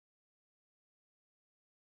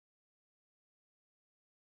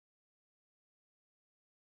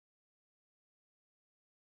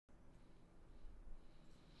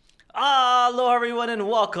Aloha everyone and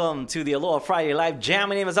welcome to the Aloha Friday Live Jam.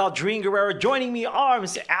 My name is Aldrin Guerrero. Joining me are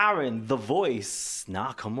Mr. Aaron, the voice,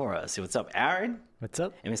 Nakamura. Say what's up, Aaron. What's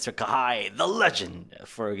up? And Mr. Kahai, the legend,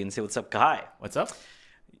 Fergan. Say what's up, Kahai. What's up?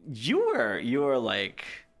 You were like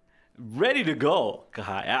ready to go,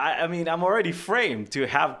 Kahai. I mean, I'm already framed to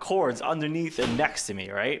have chords underneath and next to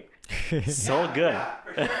me, right? So good.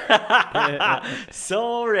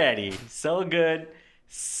 So ready. So good.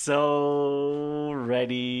 So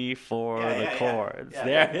ready for the chords.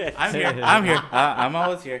 There. I'm here. I'm here. I'm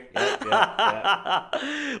always here. Yeah.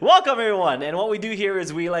 Welcome everyone. And what we do here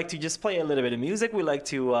is we like to just play a little bit of music. We like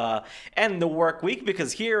to end the work week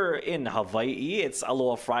because here in Hawaii it's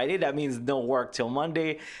Aloha Friday. That means no work till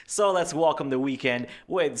Monday. So let's welcome the weekend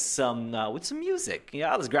with some music.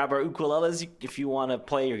 Yeah, let's grab our ukuleles. If you want to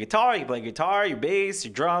play your guitar, you can play guitar, your bass,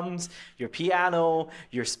 your drums, your piano,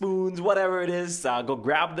 your spoons, whatever it is. Go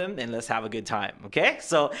grab them and let's have a good time. Okay,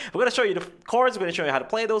 so we're gonna show you the chords. We're gonna show you how to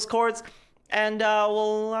play those chords, and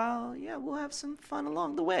we'll have some fun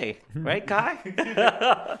along the way, right,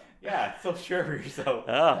 Kai? Yeah, so sure of yourself.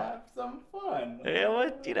 Oh. Have some fun. Yeah,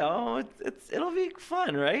 what it'll be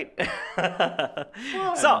fun, right?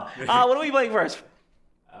 Fun. So, what are we playing first?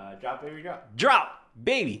 Drop, baby, drop. Drop,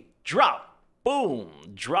 baby, drop. Boom,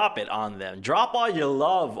 drop it on them. Drop all your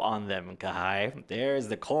love on them, Kahai. There's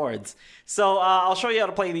the chords. So I'll show you how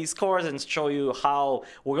to play these chords and show you how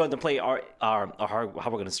we're going to play how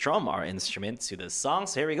we're going to strum our instrument to this song.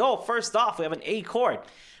 So here we go. First off, we have an A chord.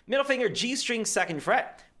 Middle finger G string 2nd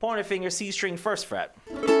fret. Pointer finger C string 1st fret.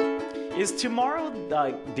 Is tomorrow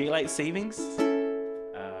daylight savings?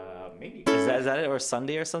 Maybe. Is that it, or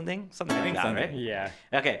Sunday or something? Something like that, Sunday. right? Yeah.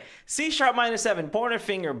 Okay. C sharp minor 7, pointer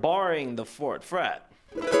finger barring the 4th fret.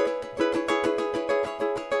 So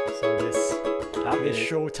this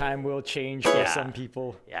showtime will change for some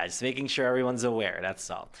people. Yeah, just making sure everyone's aware. That's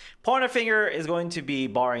all. Pointer finger is going to be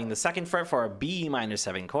barring the 2nd fret for a B minor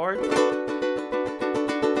 7 chord.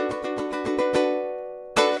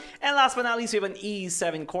 And last but not least, we have an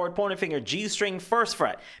E7 chord. Pointer finger G string 1st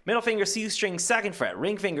fret. Middle finger C string 2nd fret.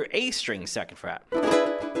 Ring finger A string 2nd fret.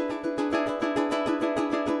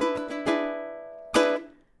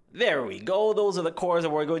 There we go. Those are the chords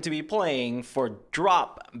that we're going to be playing for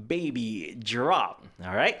Drop, Baby, Drop.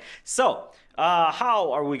 All right. So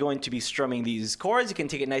how are we going to be strumming these chords? You can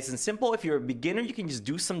take it nice and simple. If you're a beginner, you can just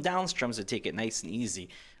do some down strums to take it nice and easy.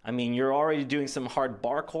 I mean, you're already doing some hard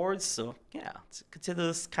bar chords, so yeah, consider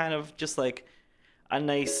this kind of just like a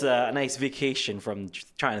nice vacation from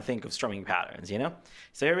trying to think of strumming patterns, you know?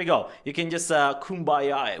 So here we go. You can just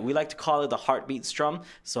kumbaya it. We like to call it the heartbeat strum.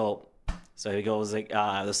 So it goes like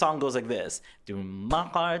the song goes like this: do my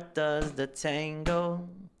heart does the tango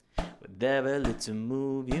with every little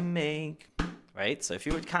move you make. Right? So if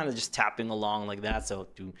you were kind of just tapping along like that, so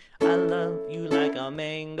do I love you like a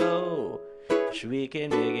mango, wish we can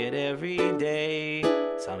make it every day.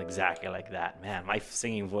 Sound exactly like that. Man, my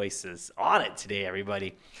singing voice is on it today,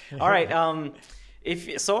 everybody. All right. If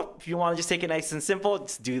you want to just take it nice and simple,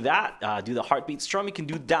 just do that. Do the heartbeat strum. You can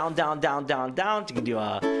do down, down, down, down, down. You can do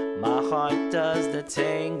my heart does the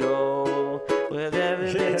tango with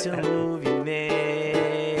every little move you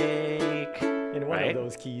make. In one of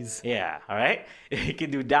those keys. Yeah, all right. You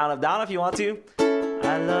can do down, up, down if you want to.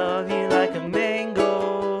 I love you like a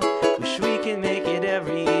mango. Wish we can make it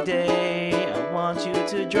every day. I want you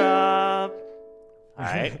to drop. All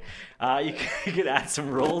right. You can add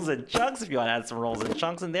some rolls and chunks if you want to add some rolls and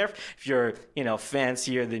chunks in there. If you're,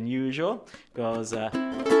 fancier than usual. Goes,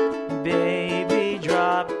 baby,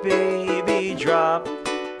 drop,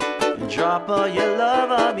 drop all your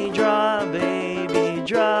love on me, drop, baby,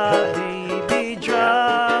 drop,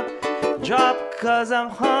 drop, 'cause I'm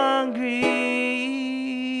hungry.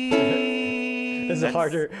 It's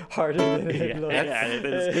harder than it looks. Yeah, it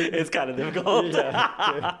is. It's kind of difficult.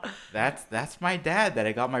 Yeah. That's my dad that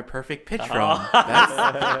I got my perfect pitch from.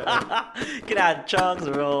 That's... You can add chunks,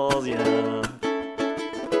 rolls,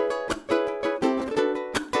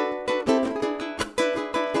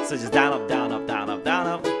 So just down, up, down, up, down, up, down,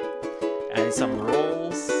 up. Add some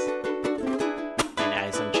rolls and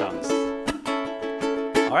add some chunks.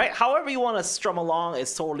 All right, however you want to strum along,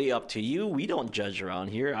 it's totally up to you. We don't judge around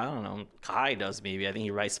here. I don't know. Kai does maybe. I think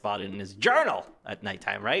he writes about it in his journal at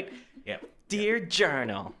nighttime, right? Yep. Dear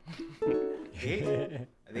journal.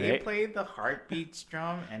 They played the heartbeat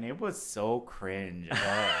strum, and it was so cringe.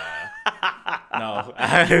 No.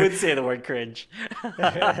 You would say the word cringe. All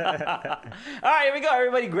right, here we go.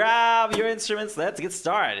 Everybody grab your instruments. Let's get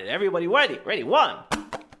started. Everybody ready? Ready. 1,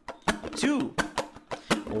 2.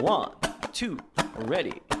 1, 2.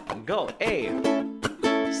 Ready. Go. A.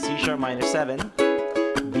 C sharp minor 7.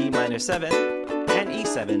 B minor 7, and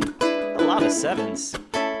E7. A lot of sevens.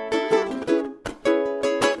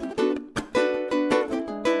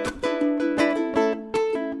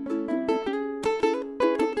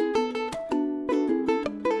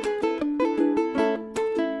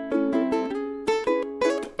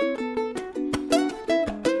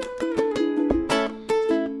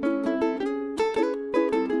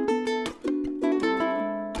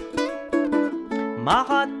 My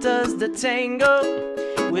heart does the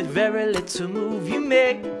tango with very little move you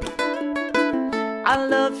make. I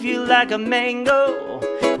love you like a mango,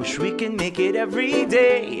 wish we can make it every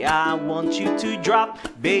day. I want you to drop,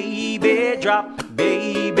 baby, drop,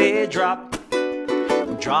 baby, drop.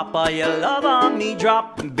 Drop all your love on me,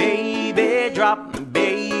 drop, baby, drop,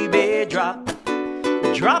 baby, drop.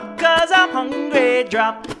 Drop 'cause I'm hungry,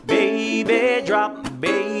 drop, baby, drop,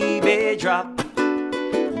 baby, drop.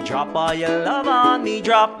 Drop all your love on me,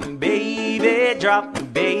 drop, baby, drop,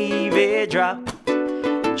 baby, drop.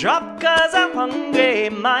 Drop 'cause I'm hungry,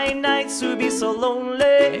 my nights would be so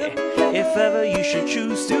lonely. If ever you should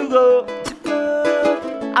choose to go,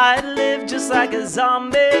 I'd live just like a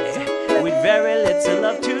zombie, with very little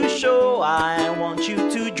love to show. I want you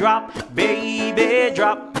to drop, baby,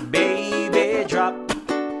 drop, baby, drop.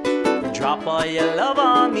 Drop all your love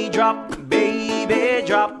on me, drop, baby,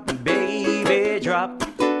 drop, baby, drop.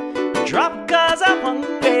 Drop 'cause I'm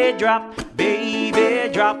hungry, drop, baby,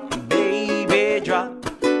 drop, baby, drop.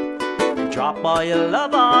 Drop all your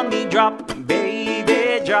love on me, drop,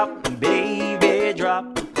 baby, drop, baby, drop.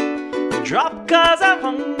 Drop 'cause I'm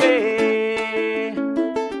hungry.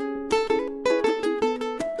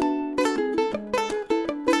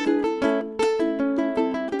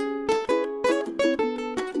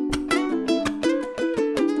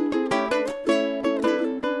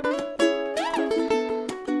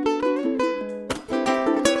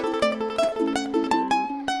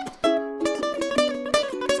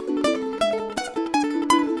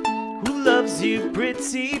 You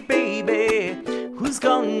pretty baby, who's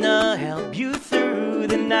gonna help you through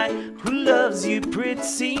the night? Who loves you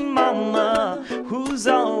pretty mama, who's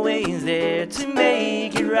always there to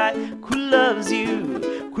make it right? Who loves you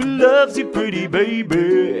pretty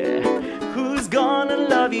baby, who's gonna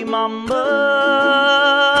love you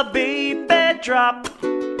mama, baby drop.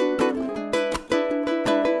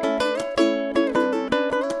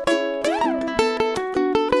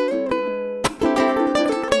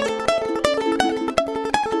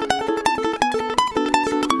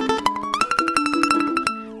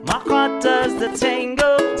 Does the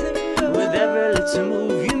tango with every little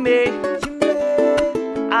move you make.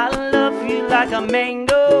 I love you like a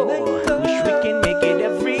mango, wish we can make it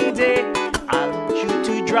every day. I want you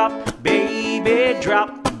to drop, baby,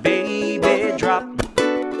 drop, baby, drop.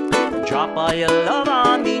 Drop all your love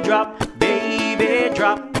on me, drop, baby,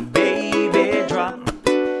 drop, baby, drop.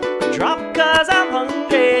 Drop 'cause I'm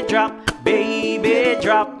hungry, drop, baby,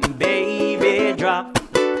 drop, baby, drop.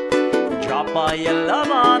 Drop all your love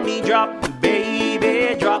on me, drop,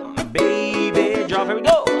 baby, drop, baby, drop. Here we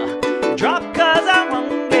go. Drop 'cause I'm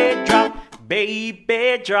hungry, drop,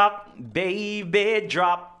 baby, drop, baby,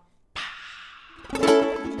 drop.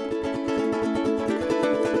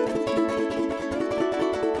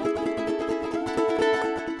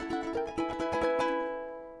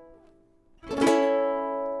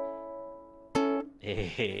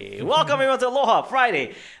 Hey, welcome everyone to Aloha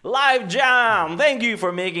Friday Live Jam. Thank you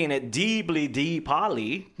for making it deeply deep,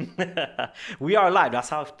 Holly. We are live. That's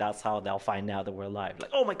how they'll find out that we're live.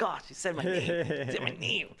 Like, oh my gosh, he said my name. He said my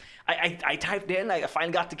name. I typed in, like, I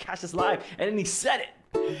finally got to catch this live, and then he said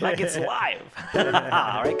it like it's live.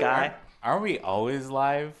 All right, guy. Aren't we always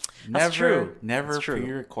live? That's true. Never That's true.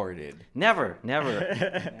 pre-recorded. Never.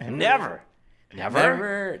 Never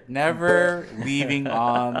leaving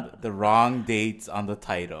on the wrong dates on the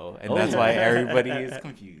title, and that's why everybody is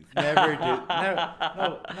confused. None of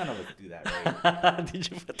us do that, right? Did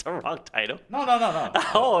you put the wrong title? No.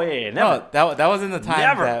 Oh yeah, never. No, that was in the time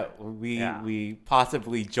Never. that we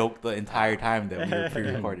possibly joked the entire time that we were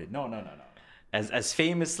pre-recorded. No. As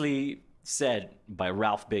famously said by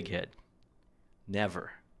Ralph Bighead,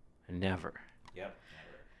 never. Yep, never.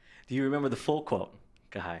 Do you remember the full quote,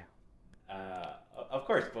 Kahai? Of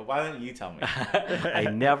course, but why don't you tell me? I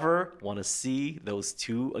never want to see those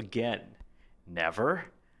two again. Never.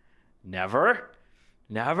 Right?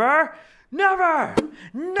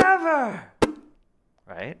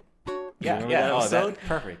 Yeah. That Oh, episode? that's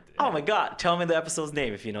perfect. Oh my God! Tell me the episode's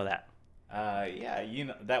name if you know that. Yeah, you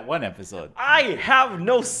know that one episode. I have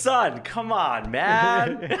no son. Come on,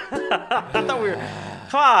 man. I thought we were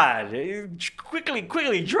Come on,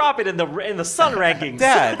 quickly drop it in the sun rankings.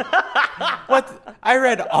 Dad, what? I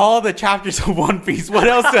read all the chapters of One Piece. What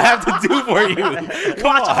else do I have to do for you? Come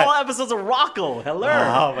Watch on. all episodes of Rocco. Hello.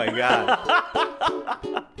 Oh my god.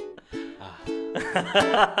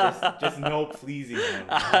 just no pleasing him.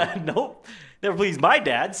 Nope. Never pleased my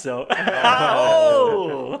dad, so.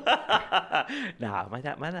 Oh. Nah, my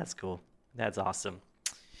dad's cool. That's awesome.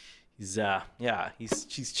 She's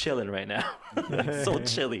chilling right now. It's so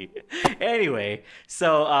chilly. Anyway,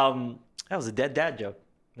 so that was a dead dad joke.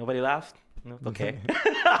 Nobody laughed? No? Okay.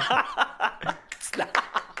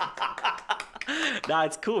 Nah,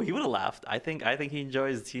 it's cool. He would have laughed. I think he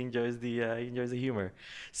enjoys the humor.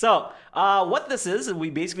 So what this is, we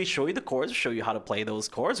basically show you the chords, show you how to play those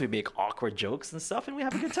chords. We make awkward jokes and stuff, and we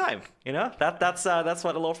have a good time. You know, that's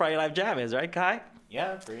what Aloha Friday Live Jam is, right, Kai?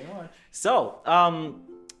 Yeah, pretty much. So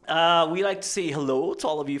we like to say hello to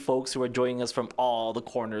all of you folks who are joining us from all the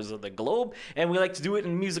corners of the globe, and we like to do it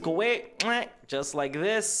in a musical way, just like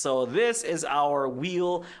this. So this is our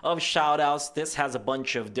wheel of shout-outs. This has a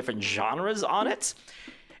bunch of different genres on it,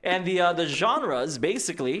 and the genres,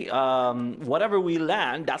 basically, whatever we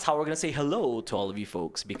land, that's how we're gonna say hello to all of you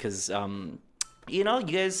folks, because you know, you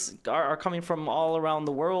guys are coming from all around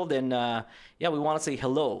the world, and yeah, we want to say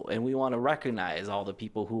hello, and we want to recognize all the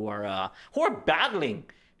people who are battling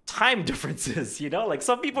time differences. You know, like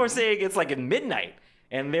some people are saying it's like at midnight,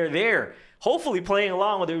 and they're there, hopefully playing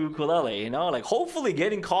along with their ukulele. You know, like hopefully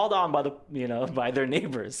getting called on by by their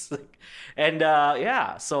neighbors. And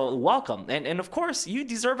yeah, so welcome, and of course you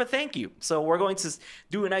deserve a thank you. So we're going to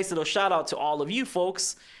do a nice little shout out to all of you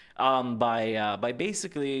folks. By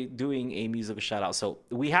basically doing a musical shout out. So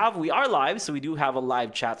we are live, so we do have a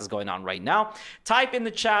live chat that's going on right now. Type in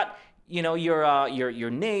the chat, you know,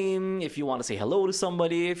 your name, if you want to say hello to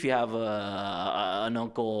somebody, if you have an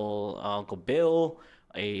Uncle Bill,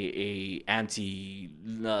 a Auntie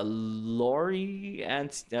Lori,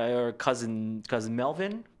 or cousin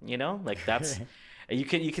Melvin, you know, like that's. You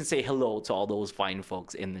can say hello to all those fine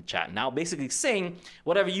folks in the chat. Now, basically sing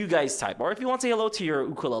whatever you guys type. Or if you want to say hello to your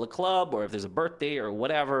ukulele club, or if there's a birthday or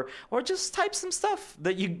whatever, or just type some stuff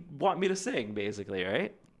that you want me to sing, basically,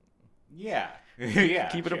 right? Yeah. Yeah.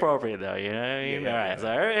 Keep it sure. appropriate, though, you know what I mean? Yeah, all right, yeah. so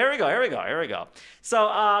here we go. So,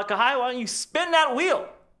 Kahai, why don't you spin that wheel?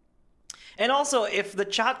 And also, if the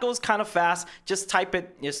chat goes kind of fast, just type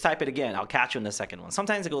it again. I'll catch you in the second one.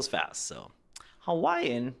 Sometimes it goes fast, so.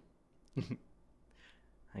 Hawaiian...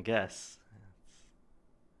 I guess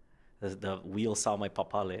the wheel saw my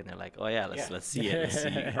papale, and they're like, "Oh yeah, let's see it. Let's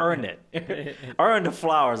see, earn it, earn the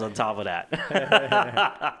flowers on top of that."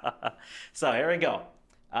 So here we go.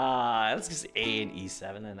 Let's just A and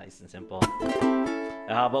E7, and nice and simple.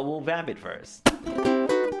 But we'll vamp it first. We're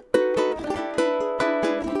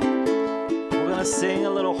gonna sing a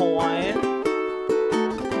little Hawaiian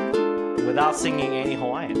without singing any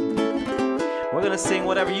Hawaiian. We're gonna sing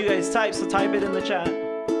whatever you guys type, so type it in the chat.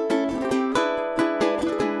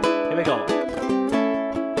 Here we go.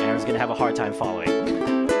 Aaron's gonna have a hard time following.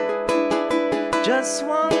 Just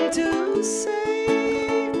want to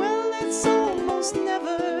say, well, it's almost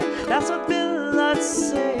never. That's what Billard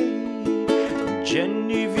say.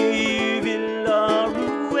 Genevieve,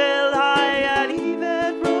 Ruel, Hyatt,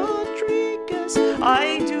 Yvette Rodriguez.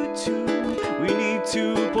 I do too. We need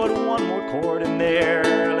to put one more chord in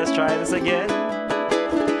there. Let's try this again.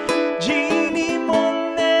 Jeannie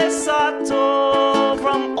Monesato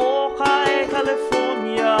from Ojai,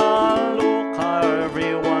 California. Aloha,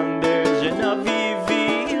 everyone. There's Genevieve,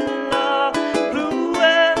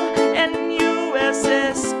 Ruel, and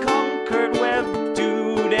USS Concord, Web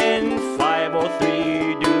Dude, and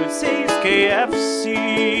 503 Dude says KFC.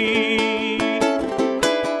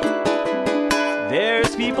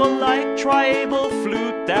 There's people like Tribal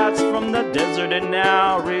Flute, that's from the desert in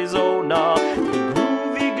Arizona. The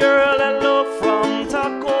groovy girl hello from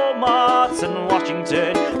Tacoma and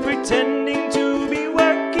Washington, pretending to be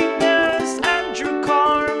working as Andrew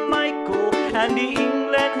Carmichael. And the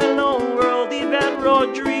England hello world, Yvette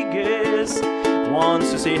Rodriguez wants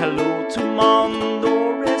to say hello to Mom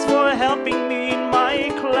Doris for helping me in my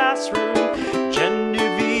classroom.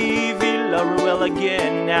 Genevieve Ruel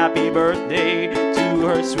again, happy birthday to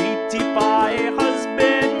her sweetie pie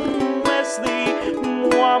husband Wesley.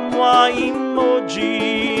 Mwah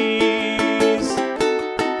emojis.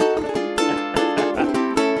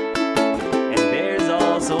 And there's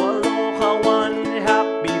also Aloha one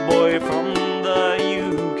happy boy from the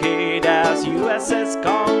UK. That's USS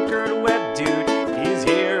Concord Web Dude. He's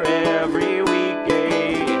here every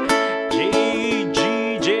weekday.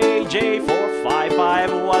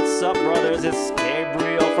 JGJJ455. What's up, brothers? It's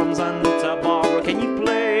Gabriel from Santa Barbara. world can you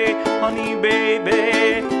play, honey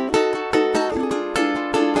baby?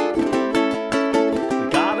 We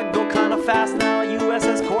gotta go kind of fast now,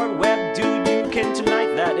 USS Cord Web, dude, you can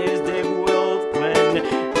tonight, that is Dave Wolfman.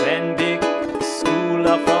 Then Big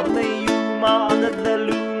Schooler from the Yuma, under the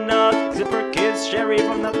Luna, Zipper Kids, Sherry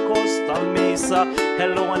from the Costa Mesa,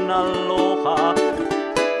 hello and aloha.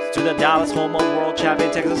 To the Dallas home of world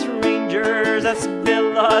champion Texas Rangers, that's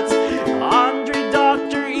Bill Lutz, Andre,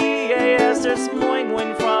 Dr. EAS, there's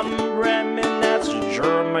Moin from Bremen, that's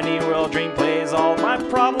Germany, World Dream plays, all my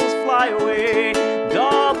problems fly away,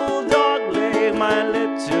 Double Dog Leg, my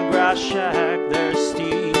little grass shack, there's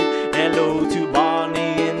Steve, hello to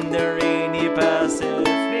Bonnie in the rainy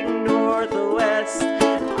Pacific Northwest,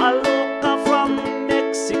 Aloha from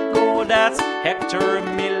Mexico, that's Hector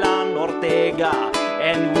Milan Ortega.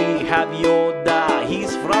 And we have Yoda,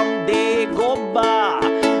 he's from Dagobah.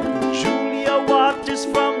 Julia Waters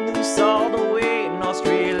from New South Wales in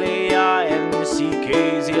Australia. And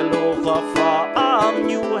CK's Aloha from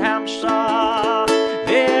New Hampshire.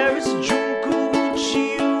 There's Junko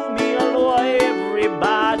Uchiumi, aloha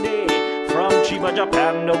everybody. From Chiba,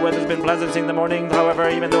 Japan, the weather's been pleasant in the morning. However,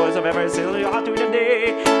 even though it's a very silly hot to the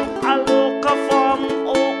day. Aloha from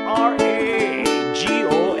ORAGON,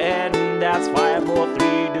 that's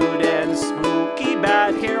 503, dude, and Spooky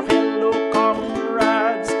Bad Hair, hello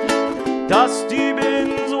comrades. Dusty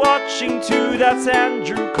Bin's watching too, that's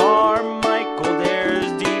Andrew Carmichael, there's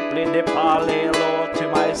Deeply Depale, hello to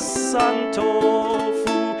my son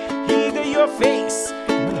Tofu, Hide your face,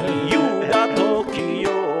 Yuda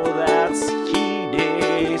Tokyo, that's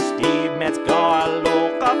Hide, Steve Metzgar,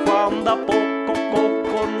 aloha from the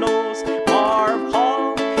Poconos, Marv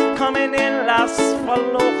Hall, coming in last,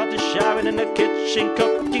 aloha to Sharon in the kitchen,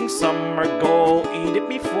 cooking summer, go eat it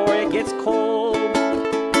before it gets cold.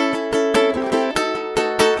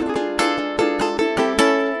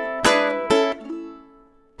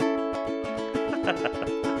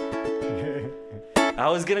 I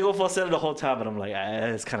was gonna go full set the whole time, but I'm like,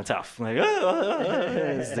 it's kind of tough. I'm like,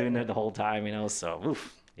 it's doing it the whole time, you know. So,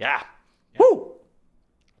 oof, yeah. Woo.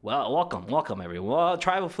 Well, welcome everyone. Well,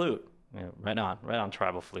 tribal flute, yeah, right on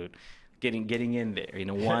tribal flute. Getting in there, you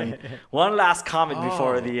know. One last comment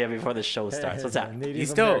before the show starts. What's that?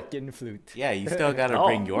 Native American flute. Yeah, you still gotta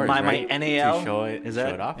bring yours, my right? NAL. To show it, is that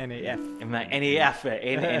show it off? NAF. My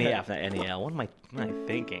NAF, not NAL. What am I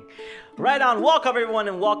thinking? Right on. Welcome everyone,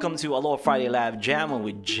 and welcome to Aloha Friday Live Jam, when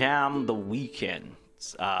we jam the weekend.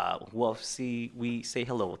 We say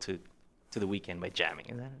hello to the weekend by jamming.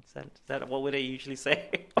 Is that what would I usually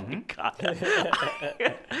say? Oh my God.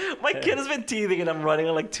 My kid has been teething and I'm running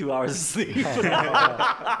on like 2 hours of sleep.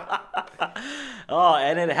 Oh,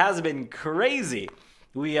 and it has been crazy.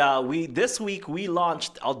 We this week we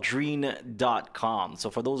launched Aldrine.com. So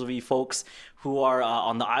for those of you folks who are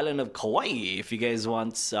on the island of Kauai, if you guys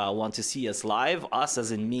want to see us live, us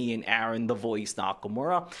as in me and Aaron the Voice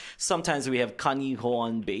Nakamura. Sometimes we have Kaniho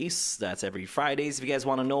on bass. That's every Fridays. If you guys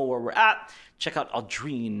want to know where we're at, check out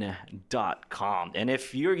Aldrine.com. And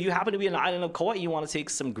if you happen to be on the island of Kauai, you want to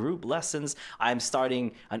take some group lessons, I'm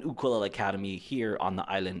starting an ukulele academy here on the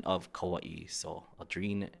island of Kauai. So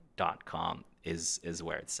Aldrine.com is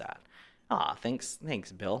where it's at. Thanks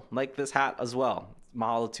Bill. Like this hat as well.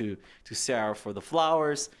 Mahalo to Sarah for the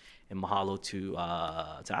flowers, and mahalo to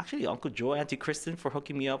actually Uncle Joe, Auntie Kristen for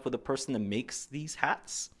hooking me up with the person that makes these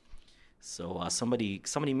hats. So somebody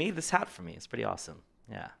made this hat for me. It's pretty awesome.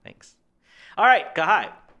 Yeah, thanks. All right,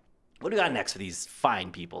 Kahai, what do we got next for these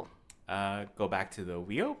fine people? Go back to the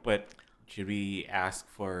wheel, but should we ask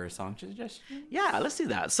for song suggestions? Yeah, let's do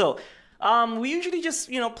that. So we usually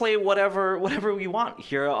just play whatever we want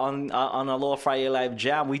here on Aloha Friday Live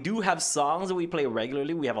Jam. We do have songs that we play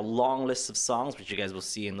regularly. We have a long list of songs, which you guys will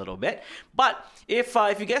see in a little bit. But if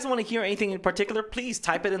you guys want to hear anything in particular, please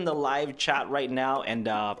type it in the live chat right now. And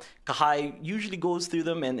Kahai usually goes through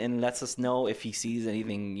them and lets us know if he sees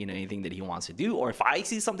anything that he wants to do, or if I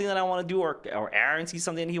see something that I want to do, or Aaron sees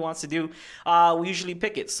something that he wants to do. We usually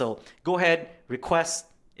pick it. So go ahead, request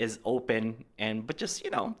is open, but just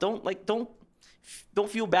don't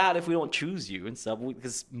feel bad if we don't choose you and stuff,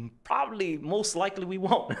 because probably most likely we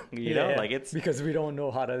won't. You know, like it's because we don't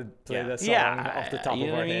know how to play the song off the top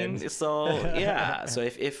of our heads. So yeah, so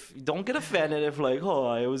if don't get offended if like, oh,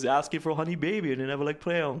 I was asking for Honey Baby and then never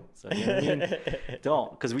play them. So you know what I mean?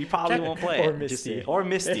 Don't, because we probably won't play or it. Misty. Or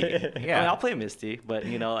Misty. Yeah, I mean, I'll play Misty, but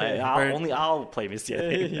I'll play Misty. I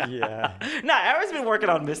think. Yeah. Nah, Aaron's been working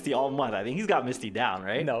on Misty all month. I think he's got Misty down,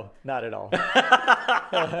 right? No, not at all.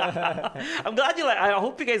 I'm glad you like. I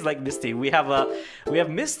hope you guys like Misty. We have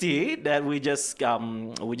Misty that we just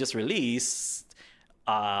released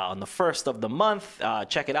on the 1st of the month.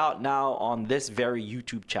 Check it out now on this very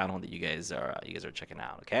YouTube channel that you guys are checking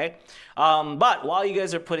out. Okay, but while you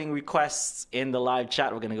guys are putting requests in the live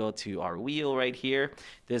chat, we're gonna go to our wheel right here.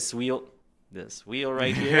 This wheel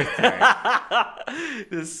right here.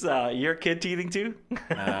 This your kid teething too?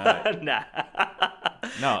 Nah.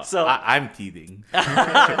 No, So I'm teething.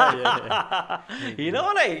 you know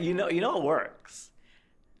what works?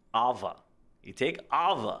 Ava. You take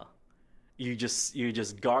Ava. You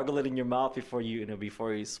just gargle it in your mouth before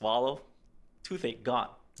you swallow. Toothache gone.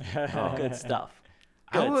 Good stuff.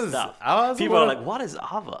 Good stuff. People are like, what is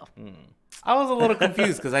Ava? I was a little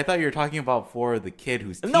confused because I thought you were talking about for the kid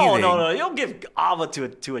who's teething. No. You don't give Ava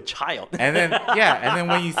to a child. And then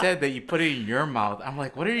when you said that you put it in your mouth, I'm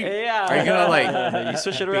like, what are you? Yeah. Are you gonna like you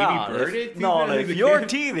switch it around? If you're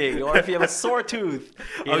teething or if you have a sore tooth,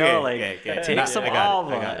 take some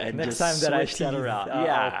Ava and next just time that I switch teeth, that around.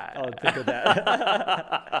 I'll think of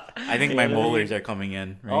that. I think my molars are coming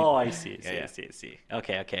in. Right? Oh, I see.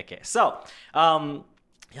 Okay. So, a lot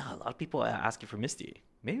of people are asking for Misty.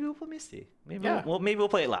 Maybe we'll play Misty. Maybe we'll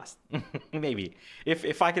play it last. Maybe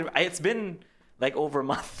if I can. It's been like over a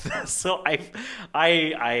month, so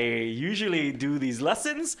I usually do these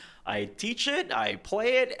lessons. I teach it, I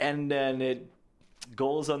play it, and then it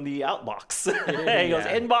goes on the outbox. It goes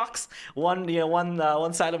inbox.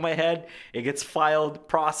 One side of my head. It gets filed,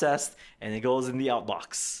 processed, and it goes in the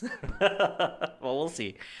outbox. Well, we'll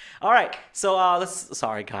see. All right. So let's.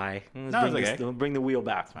 Sorry, Kai. Let's bring the wheel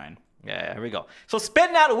back. Fine. Yeah, here we go. So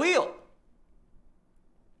spin that wheel.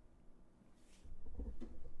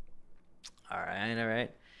 All right.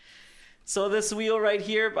 So this wheel right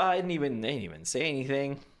here, I didn't even say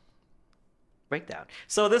anything. Breakdown.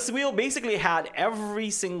 So this wheel basically had every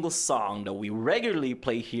single song that we regularly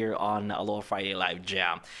play here on Aloha Friday Live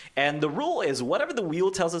Jam. And the rule is whatever the wheel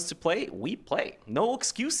tells us to play, we play. No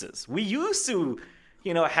excuses. We used to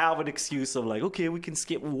have an excuse of like, okay, we can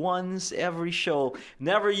skip once every show.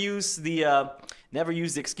 Never use the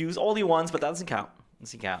excuse only once, but that doesn't count.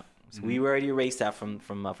 So we already erased that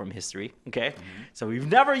from history. Okay, so we've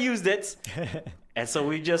never used it, and so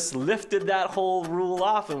we just lifted that whole rule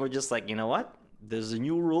off, and we're just like, you know what? There's a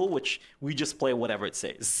new rule which we just play whatever it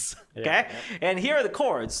says. Okay, and here are the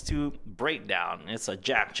chords to break down. It's a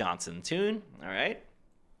Jack Johnson tune. All right.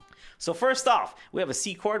 So first off, we have a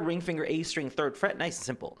C chord, ring finger, A string, 3rd fret, nice and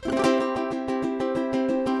simple.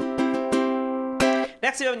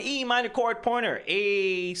 Next, we have an E minor chord pointer,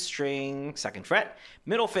 A string, 2nd fret,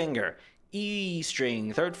 middle finger, E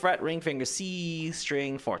string, 3rd fret, ring finger, C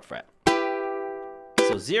string, 4th fret.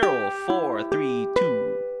 So 0, 4, 3,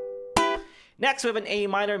 2. Next, we have an A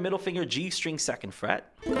minor, middle finger, G string, 2nd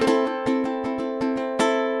fret. We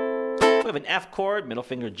have an F chord, middle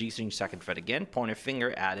finger, G string, 2nd fret again, pointer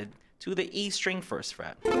finger added to the E string, 1st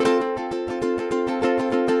fret.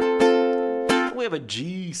 We have a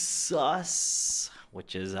G sus,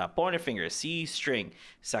 which is a pointer finger, C string,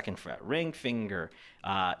 2nd fret, ring finger,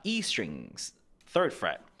 E strings, 3rd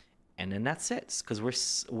fret. And then that's it, because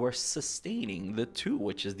we're sustaining the 2,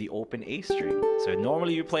 which is the open A string. So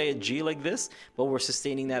normally you play a G like this, but we're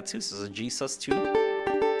sustaining that too. So it's a G sus 2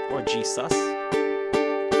 or G sus.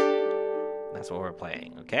 That's what we're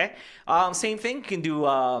playing, okay? Same thing, you can do,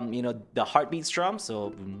 the heartbeat strum.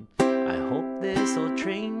 So, I hope this old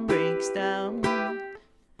train breaks down,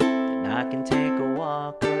 and I can take a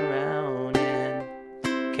walk around and,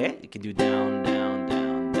 okay? You can do down, down,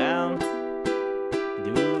 down, down.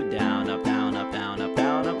 Do down, up, down, up, down, up,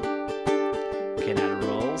 down, up. You can add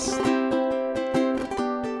rolls. You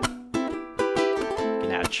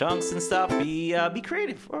can add chunks and stuff. Be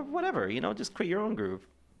creative or whatever, just create your own groove.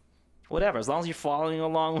 Whatever, as long as you're following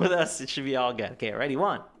along with us, it should be all good. Okay, ready?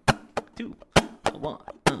 1, 2, 1.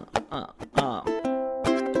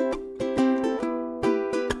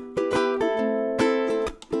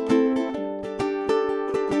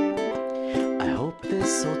 I hope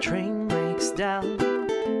this old train breaks down,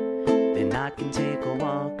 then I can take a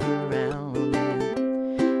walk around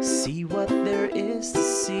and see what there is to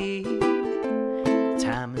see.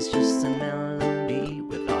 Time is just a melody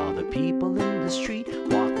with all the people in the street.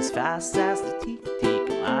 Walk as fast as the teeth take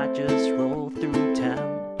 'em. I just roll through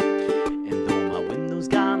town, and though my window's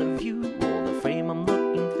got a view, all the frame I'm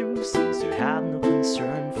looking through seems to have no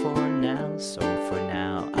concern for now. So for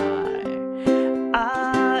now,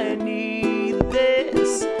 I need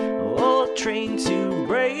this old train to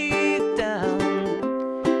break down.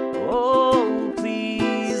 Oh,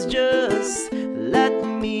 please just let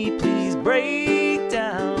me please break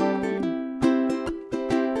down.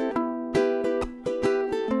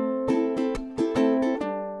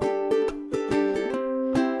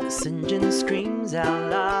 Singeing screams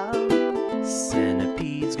out loud.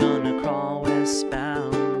 Centipede's gonna crawl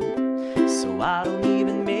westbound. So I don't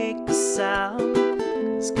even make a sound.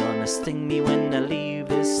 It's gonna sting me when I leave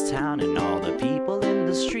this town. And all the people in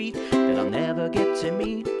the street that I'll never get to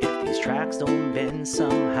meet if these tracks don't bend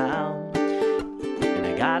somehow. And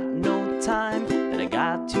I got no time that I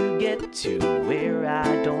got to get to where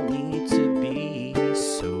I don't need to be.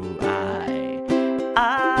 So I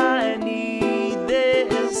need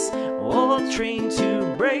this old train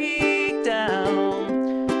to break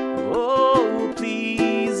down. Oh,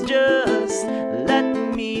 please just let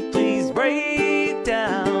me please break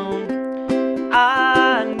down.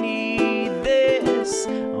 I need this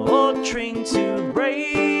old train to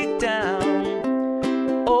break down.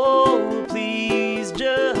 Oh, please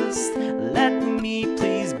just let me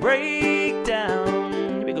please break down.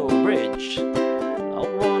 Here we go, bridge. I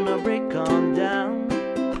wanna break on down,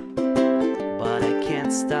 but I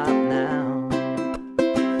can't stop now.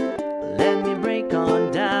 Let me break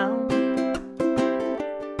on down,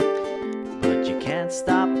 but you can't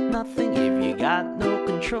stop nothing if you got no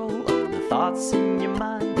control of the thoughts in your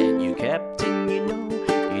mind that you kept in.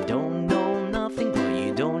 You don't know nothing, but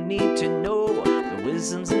you don't need to know the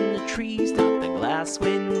wisdom's in the trees, not the glass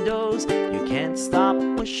windows. You can't stop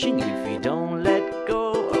pushing if you don't let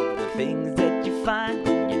go of the things that you find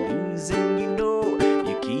when you're losing.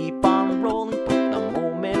 You keep on rolling, put the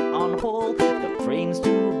moment on hold. The frame's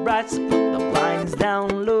too bright, so put the blinds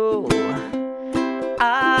down low.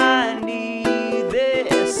 I need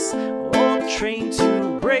this old train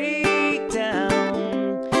to break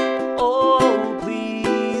down. Oh,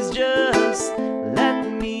 please just let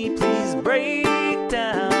me please break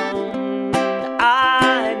down.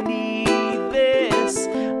 I need this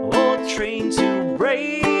old train to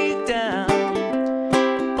break down.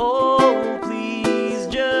 Oh, please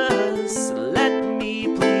just let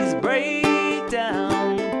me please break down.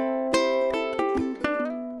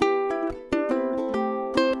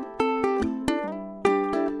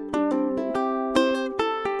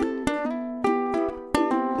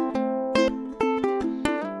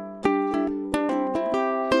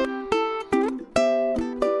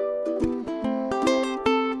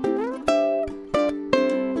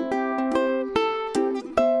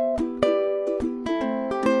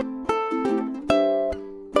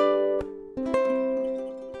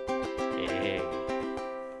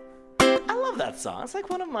 That song, it's like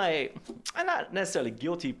one of my, not necessarily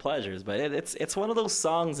guilty pleasures, but it's one of those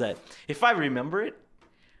songs that if I remember it,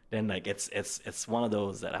 then like it's one of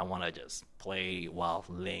those that I want to just play while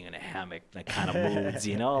laying in a hammock, that kind of moods,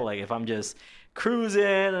 like if I'm just cruising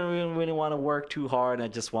and I don't really want to work too hard and I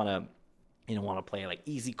just want to play like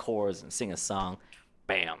easy chords and sing a song,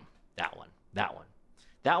 bam, that one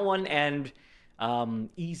and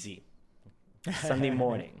Easy Sunday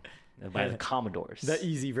Morning by the Commodores. The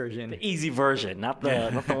easy version. The easy version, not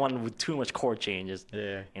the one with too much chord changes.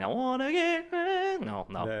 Yeah. Wanna get no.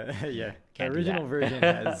 The Can't original version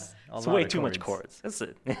has a it's lot way of too much chords. That's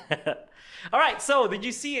it. All right. So, did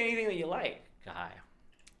you see anything that you like, Guy?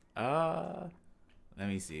 Let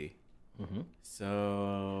me see.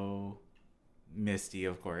 So, Misty,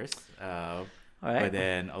 of course. All right. But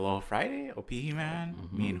then Aloha Friday, Opihi Man,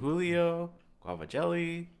 me and Julio, Guava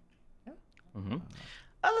Jelly. Yeah.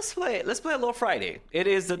 Let's play Aloha Friday. It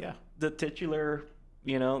is the titular,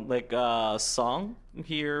 song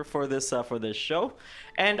here for this show,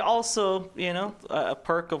 and also a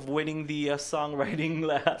perk of winning the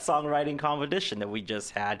songwriting competition that we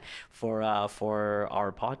just had for our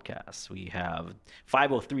podcast. We have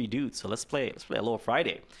 503 dudes, so let's play Aloha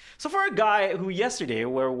Friday. So for a guy who yesterday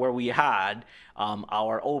where we had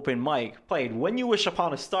our open mic played When You Wish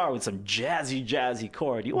Upon a Star with some jazzy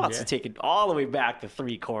chord, he wants to take it all the way back to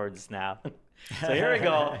 3 chords now. So here we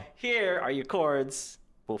go. Here are your chords.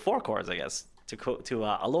 Well, 4 chords, I guess, to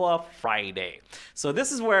Aloha Friday. So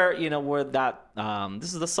this is where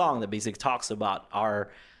this is the song that basically talks about our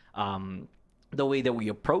the way that we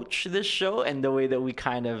approach this show and the way that we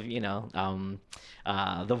kind of the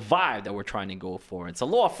vibe that we're trying to go for. It's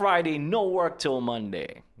Aloha Friday, no work till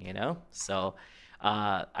Monday. So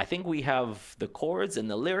I think we have the chords and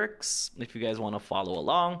the lyrics. If you guys want to follow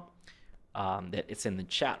along, that it's in the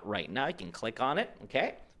chat right now. You can click on it.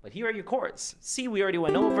 Okay. But here are your chords. C, we already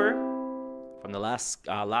went over from the last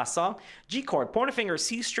song. G chord, pointer finger,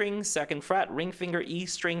 C string, 2nd fret, ring finger, E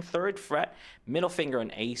string, 3rd fret, middle finger,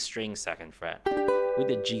 and A string, 2nd fret. We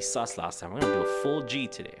did G sus last time. We're going to do a full G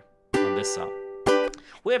today on this song.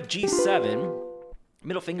 We have G7,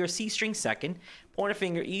 middle finger, C string, 2nd, pointer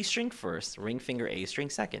finger, E string, 1st, ring finger, A string,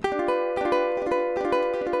 2nd.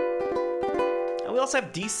 we also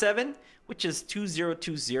have D7, which is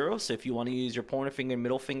 2020. So if you want to use your pointer finger and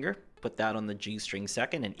middle finger, put that on the G string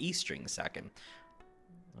second and E string second.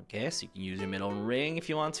 Okay, so you can use your middle ring if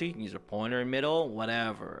you want to. You can use your pointer and middle,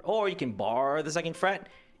 whatever. Or you can bar the second fret,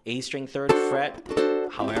 A string third fret,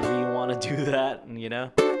 however you want to do that, you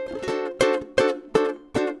know.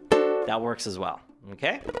 That works as well,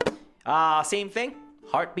 okay? Same thing,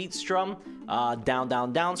 heartbeat strum, down,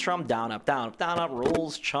 down, down strum, down, up, down, up, down, up,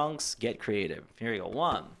 rolls, chunks, get creative. Here we go,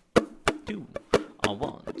 1, 2,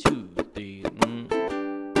 1, 2, 3,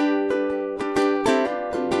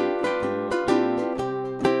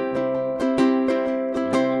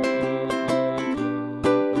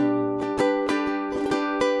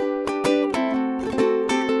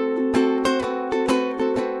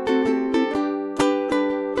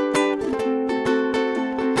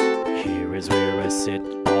 sit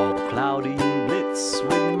all cloudy and blitz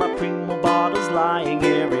with my primo bottles lying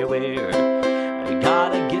everywhere. I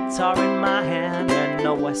got a guitar in my hand and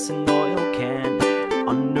a Wesson oil can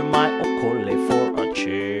under my ukulele for a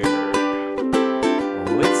chair.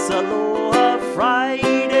 Oh, it's Aloha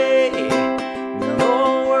Friday,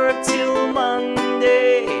 no work till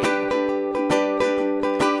Monday.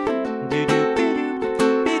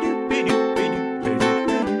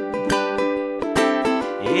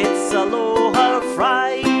 It's Aloha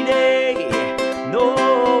Friday, no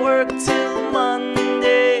work till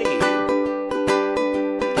Monday.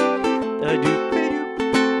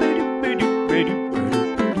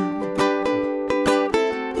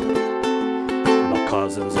 My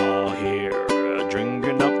cousins all here,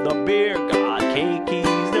 drinking up the beer. Got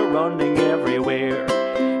keikis, they're running everywhere.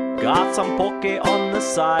 Got some poke on the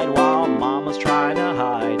side while mama's trying to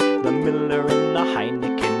hide the Miller and the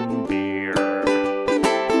Heineken beer.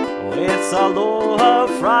 It's Aloha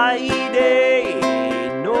Friday,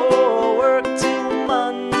 no work till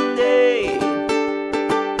Monday.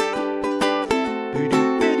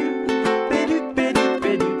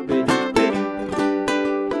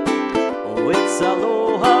 Oh, it's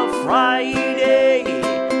Aloha Friday,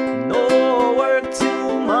 no work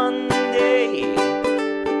till Monday.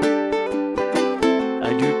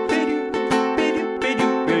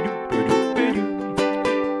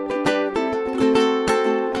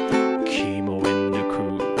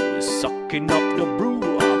 Sucking up the brew,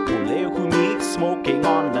 Ukulele smoking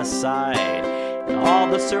on the side. All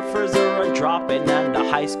the surfers are a-dropping and the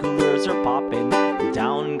high schoolers are popping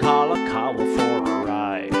down Kalakaua for a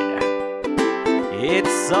ride.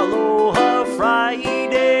 It's Aloha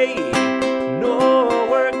Friday, no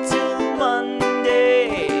work till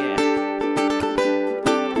Monday.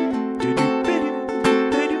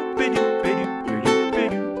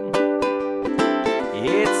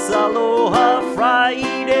 It's Aloha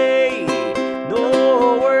Friday,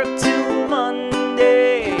 no work till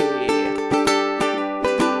Monday.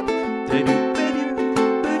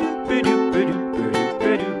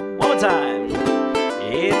 One more time.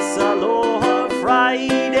 It's Aloha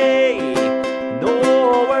Friday, no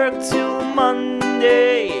work till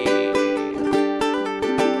Monday.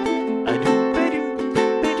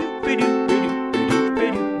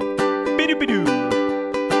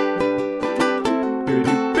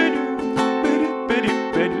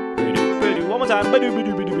 One more time.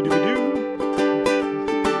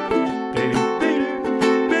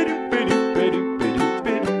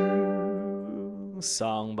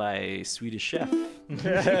 Song by Swedish Chef. Give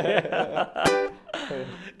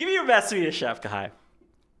me your best Swedish Chef, Kahai.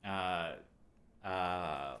 I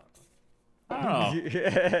don't know.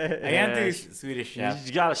 I can't do Swedish Chef.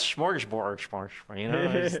 You got a smorgasbord, you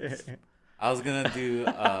know? I was gonna do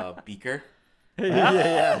Beaker.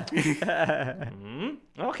 Yeah.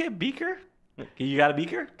 Okay, Beaker. You got a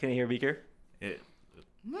Beaker? Can I hear Beaker? You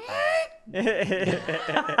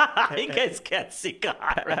guys can't see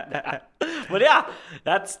God right now. But yeah,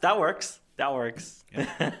 that works. That works.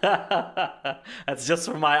 Yeah. That's just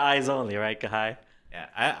for my eyes only, right, Kahai? Yeah,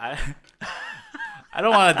 I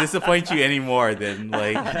don't want to disappoint you anymore. Then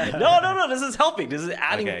like No. This is helping. This is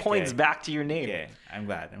adding points back to your name. Okay, I'm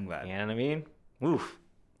glad. You know what I mean? Oof.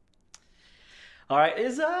 All right.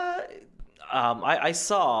 I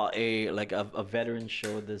saw a veteran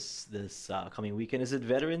show this coming weekend. Is it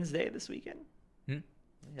Veterans Day this weekend?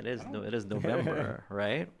 It is. No, it is November,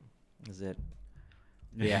 right? Is it?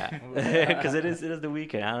 Yeah, because it is the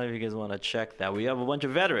weekend. I don't know if you guys want to check that. We have a bunch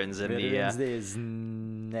of veterans in Veterans Day is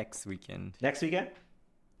next weekend. Next weekend.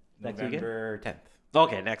 November 10th.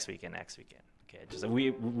 Okay, next weekend. Okay, just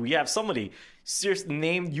we have somebody seriously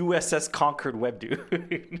named USS Concord Web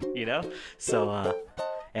dude, you know. So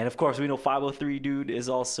and of course we know 503 dude is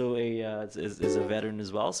also a is a veteran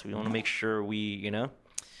as well. So we want to make sure we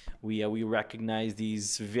we recognize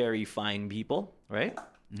these very fine people, right?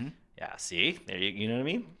 Mm-hmm. Yeah, see? There you know what I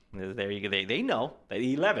mean? There you go. They know.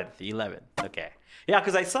 The 11th. Okay. Yeah,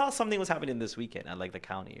 because I saw something was happening this weekend at like the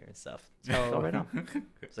county and stuff. So right now.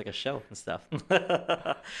 It's like a show and stuff.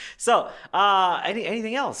 So,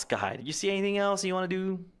 anything else, Guy? Did you see anything else you want to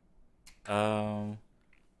do?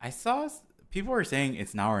 I saw people were saying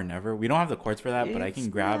it's now or never. We don't have the chords for that, but I can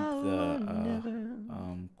grab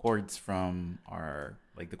the chords from our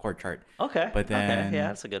the chord chart. Okay. But then, okay. Yeah,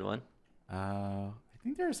 that's a good one. I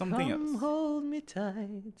think there's something Come else. hold me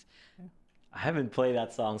tight. I haven't played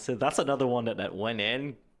that song since. That's another one that went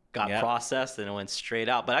in, got processed, and it went straight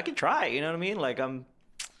out. But I can try it. You know what I mean? Like I'm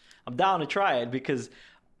down to try it because,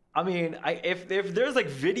 I mean, if there's like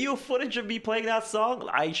video footage of me playing that song,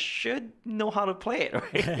 I should know how to play it,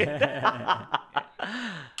 right?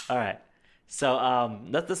 All right. So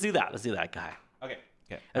let's do that. Let's do that, Guy. Okay.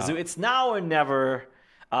 So it's now or never.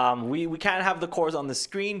 We can't have the chords on the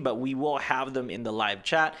screen, but we will have them in the live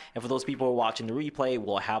chat. And for those people who are watching the replay,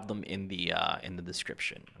 we'll have them in the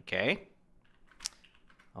description. Okay.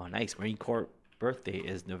 Oh, nice. Marine Corps birthday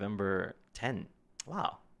is November 10.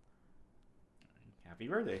 Wow. Happy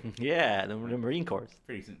birthday. Yeah, the Marine Corps.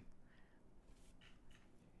 Pretty soon.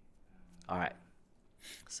 All right.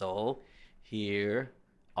 So here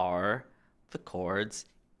are the chords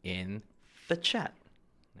in the chat.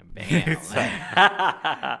 Bam.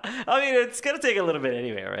 I mean, it's gonna take a little bit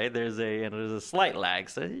anyway, right? There's a slight lag,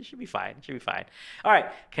 so it should be fine. All right,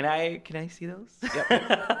 can I see those? Yep.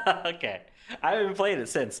 Okay, I haven't played it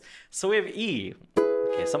since. So we have E.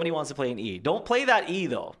 Okay, somebody wants to play an E. Don't play that E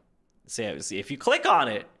though. See, if you click on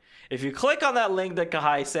it, if you click on that link that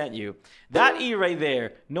Kahai sent you, that E right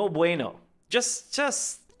there, no bueno. Just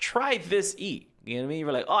try this E. You know what I mean?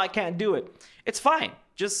 You're like, oh, I can't do it. It's fine.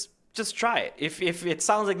 Just try it. If it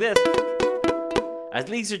sounds like this, at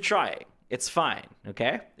least you're trying. It's fine,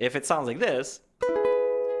 okay? If it sounds like this,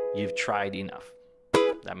 you've tried enough.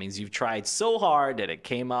 That means you've tried so hard that it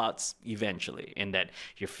came out eventually, and that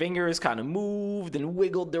your fingers kind of moved and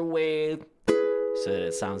wiggled their way so that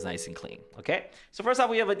it sounds nice and clean, okay? So first off,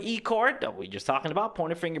 we have an E chord that we just talking about.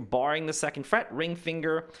 Pointer finger barring the 2nd fret, ring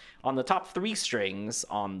finger on the top 3 strings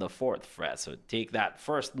on the 4th fret. So take that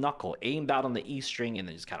first knuckle, aim that on the E string, and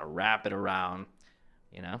then just kind of wrap it around,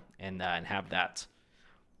 you know, and have that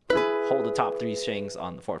hold the top 3 strings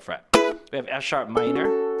on the 4th fret. We have F sharp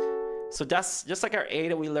minor. So that's just like our A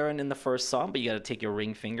that we learned in the first song, but you got to take your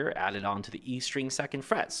ring finger, add it on to the E string 2nd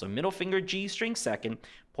fret. So middle finger G string 2nd,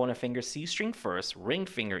 pointer finger C string 1st, ring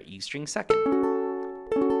finger E string 2nd.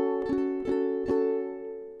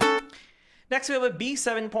 Next we have a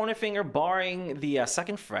B7 pointer finger barring the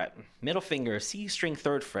 2nd fret, middle finger C string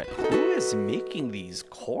 3rd fret. Who is making these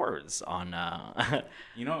chords on on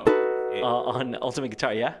Ultimate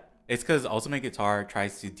Guitar? Yeah. It's because Ultimate Guitar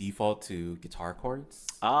tries to default to guitar chords.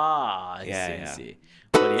 Ah, I see.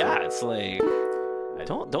 But yeah, it's like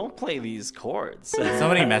don't play these chords.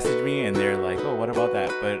 Somebody messaged me and they're like, "Oh, what about that?"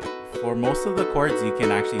 But for most of the chords, you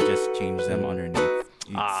can actually just change them underneath.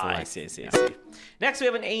 I see. Next, we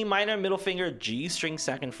have an A minor, middle finger, G string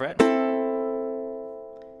 2nd fret.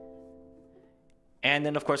 And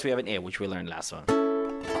then, of course, we have an A, which we learned last one.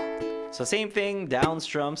 So same thing, down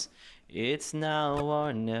strums. It's now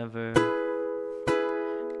or never.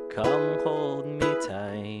 Come hold me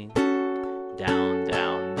tight. Down,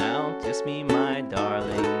 down, down. Kiss me, my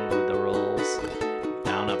darling. With the rolls.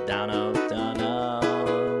 Down, up, down, up, down,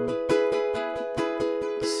 up.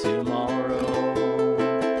 Tomorrow,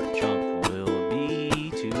 drunk will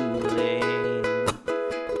be too late.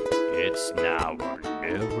 It's now or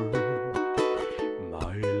never.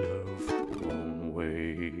 My love won't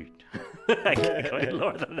wait. I can't go any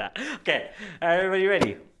lower than that. Okay, everybody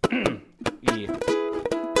ready? Yeah.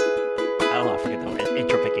 Oh, I forget the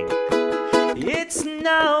intro picking. It's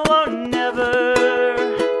now or never.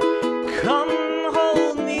 Come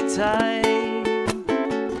hold me tight.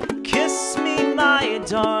 Kiss me, my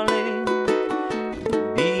darling.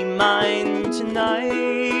 Be mine tonight.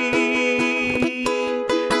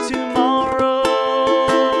 Tomorrow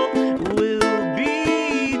will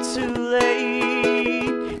be too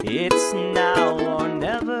late. It's now or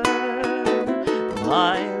never.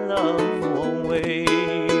 My love won't wait.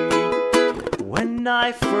 When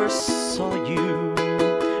I first saw you,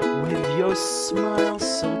 with your smile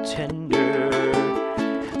so tender,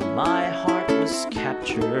 my heart was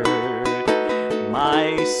captured,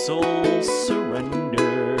 my soul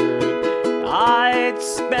surrendered. I'd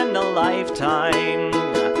spend a lifetime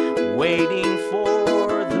waiting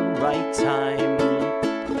for the right time.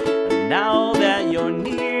 Now that you're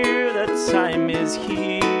near, the time is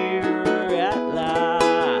here at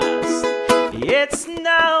last.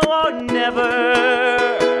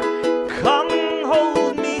 never. Come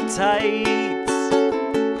hold me tight,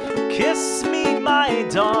 kiss me, my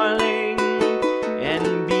darling,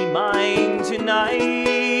 and be mine tonight.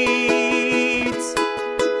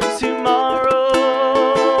 Tomorrow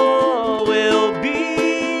will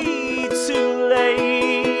be too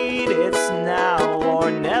late. It's now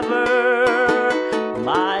or never.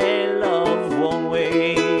 My love won't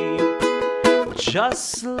wait.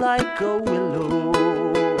 Just like a willow,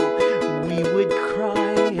 we would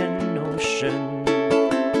cry an ocean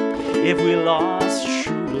if we lost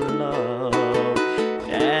true love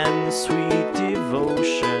and sweet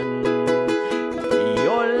devotion.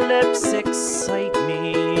 Your lips excite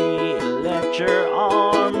me, let your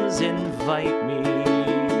arms invite me,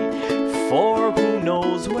 for who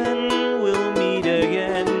knows when we'll meet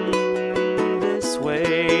again this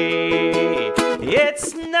way.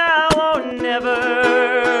 It's now or never.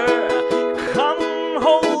 Come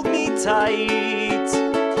hold me tight,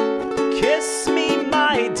 kiss me,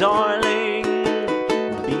 my darling,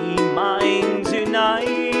 be mine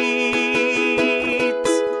tonight.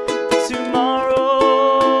 Tomorrow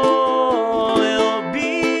will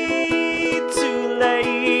be too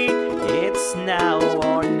late. It's now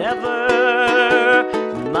or never.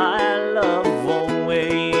 My love won't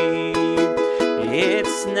wait.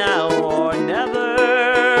 It's now or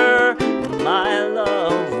never. My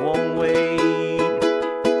love won't wait.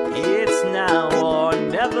 It's now or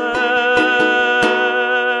never.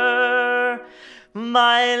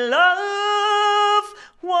 My love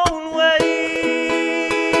won't wait.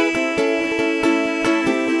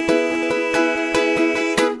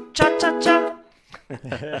 Cha cha cha.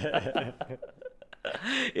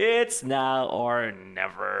 It's now or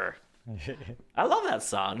never. I love that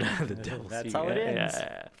song. The Devil's That's Secret. how it ends.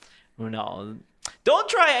 Yeah. No, don't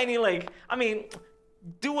try any I mean,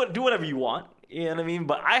 do whatever you want. You know what I mean?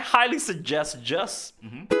 But I highly suggest just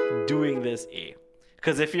doing this E.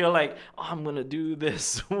 Because if you're like, oh, I'm gonna do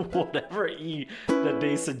this whatever E that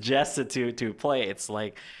they suggested to play, it's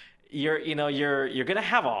like you're gonna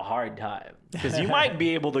have a hard time because you might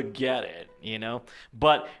be able to get it,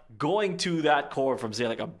 but going to that chord from say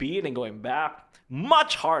like a beat and going back,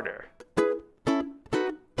 much harder.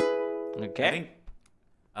 Okay. I think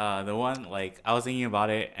the one I was thinking about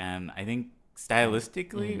it, and I think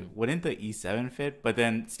stylistically wouldn't the E7 fit? But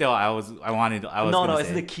then still, I was No,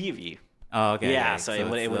 it's the key of E. Oh, okay. Yeah, okay. so it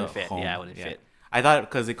wouldn't fit. home. Yeah, it wouldn't fit. I thought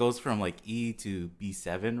because it goes from E to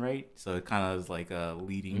B7, right? So it kind of is like a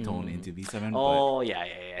leading tone into B7. Oh, yeah.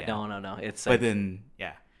 No. It's But then,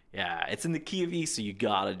 yeah. Yeah, it's in the key of E, so you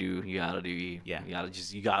gotta do E. Yeah. You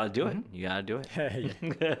gotta do it. You gotta do it.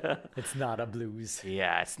 It's not a blues.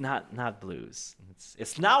 Yeah, it's not blues.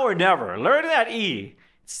 It's now or never. Learn that E.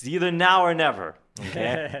 It's either now or never.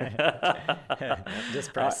 Okay.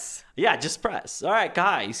 Just press. Yeah, just press. All right,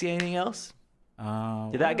 Kai. You see anything else?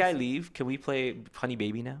 Did that guy leave? Can we play Honey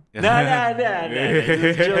Baby now? Nah.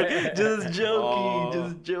 Just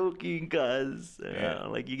joking, cuz.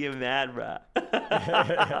 You get mad, bro.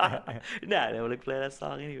 Nah, they would play that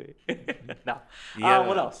song anyway. Nah.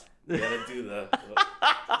 What else? You gotta do the.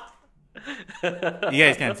 You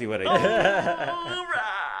guys can't see what I did.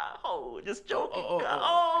 Oh, just joking.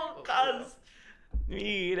 Cuz.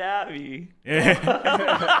 Me, that me.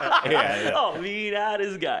 Yeah. Oh, me, that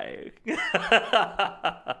is guy.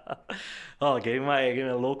 Getting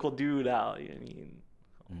a local dude out. I mean,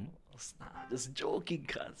 it's not just joking,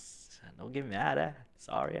 cuz. Don't get mad at.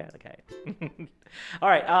 Sorry, okay. All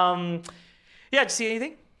right. Did you see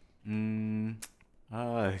anything?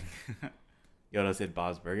 Yoda said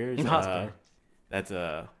Bob's Burgers. Bob's Burgers. That's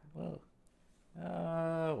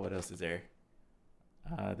what else is there?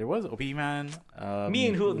 There was OP Man. Me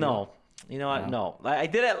and who? No. You know what? No. I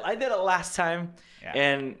did it last time,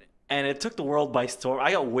 and it took the world by storm.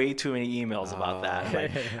 I got way too many emails about that. I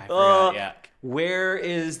forgot, yeah. Where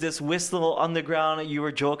is this Whistle Underground that you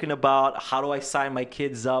were joking about? How do I sign my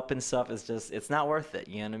kids up and stuff? It's not worth it.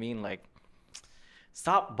 You know what I mean?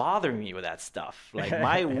 Stop bothering me with that stuff.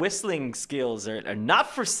 My whistling skills are not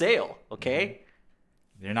for sale. Okay.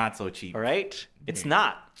 They're not so cheap. All right? It's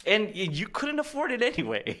not. And you couldn't afford it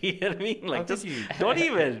anyway. You know what I mean? Just don't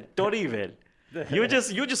even. You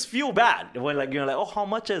just feel bad when you're like, oh, how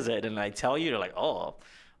much is it? And I tell you, you're like, oh,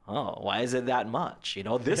 why is it that much?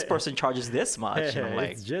 This person charges this much. And I'm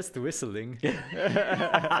like, it's just whistling.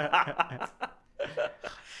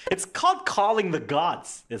 It's called calling the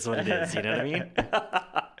gods. That's what it is. You know what I mean?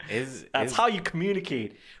 That's how you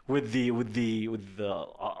communicate with the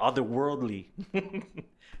otherworldly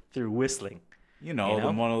through whistling. The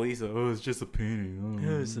Mona Lisa. Oh, it's just a painting.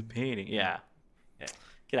 Oh. It's a painting. Yeah.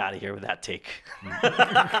 Get out of here with that take.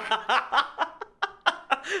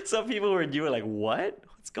 Some people were doing like, what?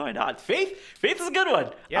 What's going on? Faith? Faith is a good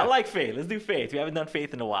one. Yeah. I like Faith. Let's do Faith. We haven't done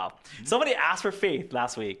Faith in a while. Somebody asked for Faith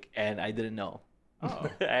last week, and I didn't know. Oh.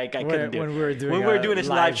 I couldn't do it. When we were doing when we were a doing this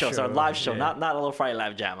live show. So a live show, yeah. not Aloha Friday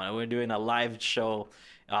live jam. We were doing a live show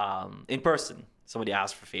in person. Somebody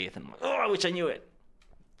asked for Faith, and I'm like, oh, I wish I knew it.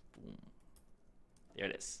 Boom. There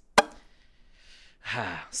it is.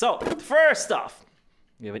 So, first off,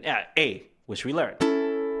 we have an A, which we learned,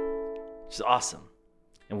 which is awesome.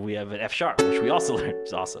 And we have an F sharp, which we also learned, which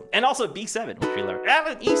is awesome. And also a B7, which we learned. And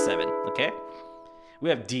an E7, okay? We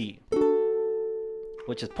have D,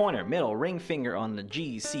 which is pointer, middle, ring finger on the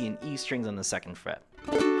G, C, and E strings on the 2nd fret.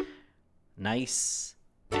 Nice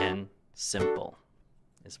and simple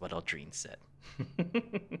is what Aldrine said.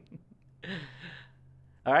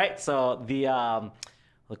 All right, so the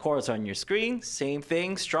chords are on your screen. Same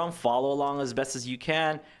thing, strum. Follow along as best as you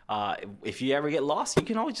can. If you ever get lost, you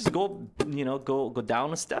can always just go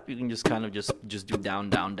down a step. You can just kind of just do down,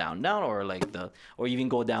 down, down, down, or even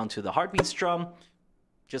go down to the heartbeat strum.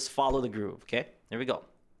 Just follow the groove. Okay, there we go.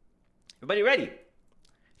 Everybody ready?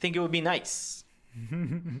 Think it would be nice.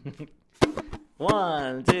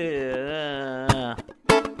 1, 2.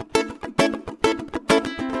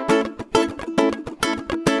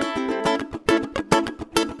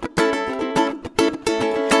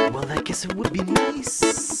 I guess it would be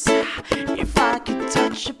nice if I could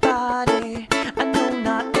touch your body. I know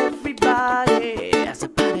not everybody has a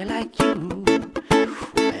body like you.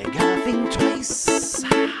 I gotta think twice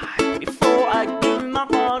before I give my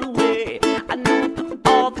heart away. I know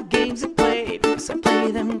all the games you play because I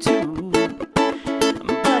play them too.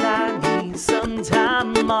 But I need some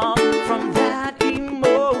time off from that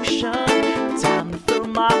emotion. Time to throw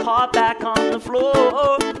my heart back on the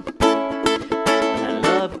floor.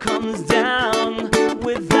 Love comes down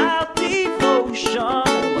without devotion.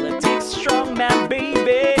 Well, it takes a strong man,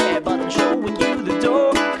 baby, but I'm showing you the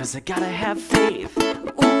door. Cause I gotta have faith.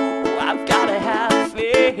 Ooh, I've gotta have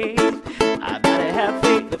faith. I gotta have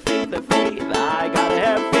faith, the faith, the faith. I gotta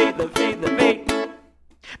have faith, the faith, the faith.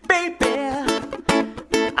 Baby,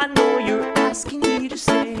 I know you're asking me to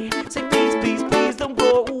stay. Say please, please, please don't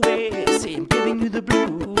go away. Say I'm giving you the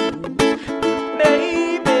blues.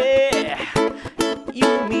 You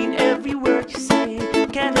mean every word you say.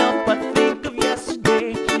 Can't help but think of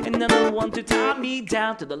yesterday. And another one to tie me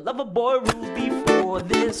down to the lover boy rules before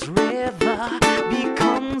this river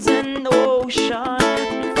becomes an ocean.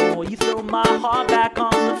 Before you throw my heart back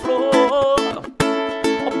on the floor.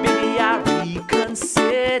 Oh baby, I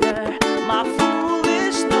reconsider my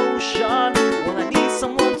foolish notion. Well, I need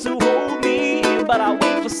someone to hold me, but I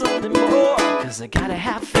wait for something more. Cause I gotta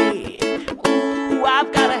have faith. Ooh,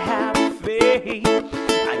 I've gotta have faith.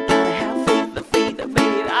 I gotta have faith, the faith, the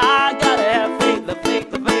faith. I gotta have faith, the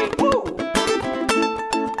faith, the faith. Woo!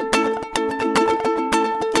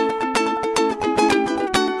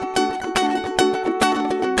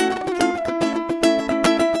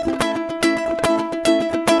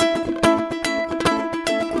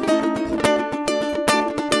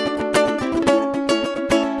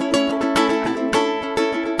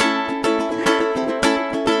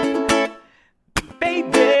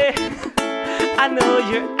 I know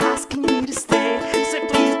you're asking me to stay. Say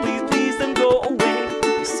please, please, please don't go away.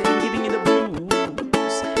 You say I'm giving you the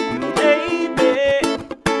blues. Baby,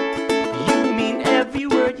 you mean every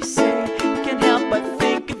word you say. Can't help but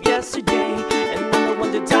think of yesterday. And another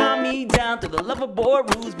one to tie me down to the lover boy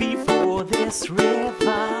rules before this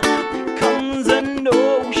river becomes an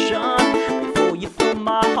ocean. Before you throw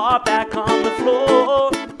my heart back on the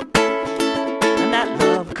floor. And that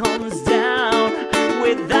love comes down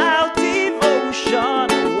without devotion.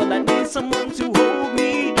 Well, I need someone to hold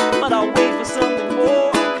me, but I'll wait for something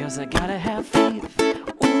more. Cause I gotta have faith.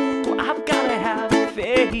 Ooh, I've gotta have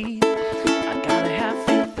faith. I gotta have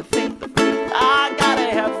faith, the faith, the faith. I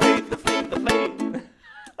gotta have faith, the faith, the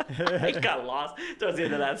faith. I got lost towards the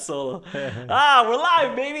end of that solo. We're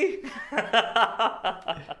live, baby.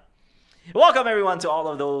 Welcome, everyone, to all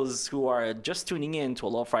of those who are just tuning in to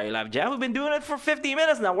Aloha Friday Live Jam. We've been doing it for 50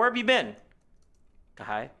 minutes now. Where have you been?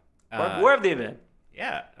 Kahai? Where have they been?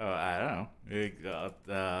 Yeah. Oh, I don't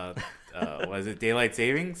know. Was it daylight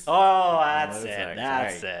savings? Oh, that's it. Sorry.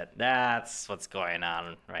 That's it. That's what's going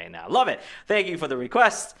on right now. Love it. Thank you for the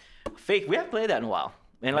request. Fake. We haven't played that in a while.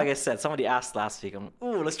 And like I said, somebody asked last week. I'm,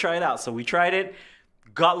 ooh, let's try it out. So we tried it.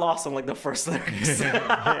 Got lost on like the first lyrics.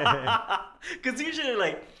 Because usually,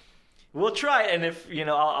 like, we'll try it, and if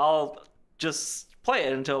I'll just play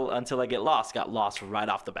it until I get lost. Got lost right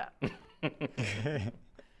off the bat.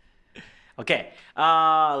 Okay.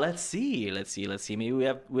 Let's see. Maybe we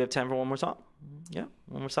have time for one more song. Yeah,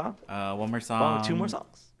 one more song. One more song. Two more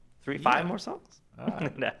songs. Five more songs.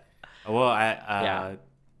 Well,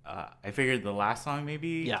 I figured the last song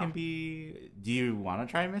maybe Yeah. can be. Do you want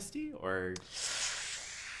to try Misty or?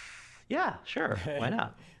 Yeah, sure. Why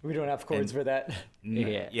not? We don't have chords for that.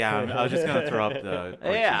 Yeah. Yeah. I was just gonna throw up the.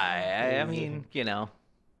 chord Yeah, I mean, you know.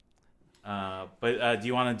 But do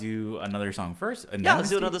you want to do another song first? And Yeah, then let's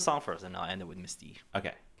do Misty? another song first, and I'll end it with Misty.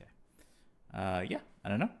 Okay. Yeah. I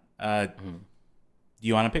don't know. Do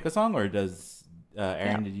you want to pick a song or does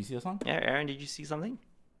Aaron? Did you see a song? Yeah, Aaron, did you see something?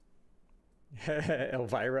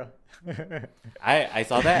 Elvira. I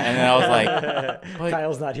saw that and then I was like, but,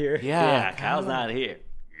 Kyle's not here. Yeah, Kyle's not here.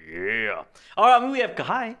 Yeah. All right, I mean, we have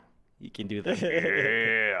Kahai. You can do that.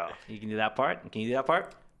 Yeah. You can do that part. Can you do that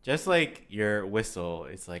part? just like your whistle,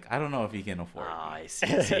 it's like I don't know if you can afford. Oh, I see.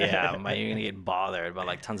 Yeah, you're gonna get bothered about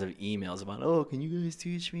like tons of emails about, oh, can you guys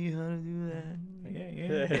teach me how to do that?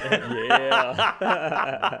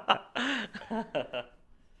 Yeah.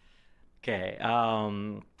 Okay.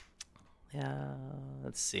 Yeah.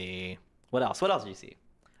 Let's see. What else? What else did you see?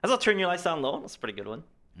 I saw Turn Your Lights Down Low. That's a pretty good one.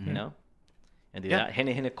 You know. And do that. Hene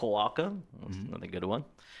Hene Koaka. That's another good one.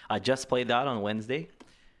 I just played that on Wednesday.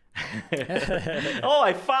 Oh,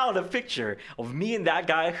 I found a picture of me and that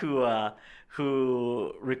guy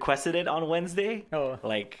who requested it on Wednesday. Oh.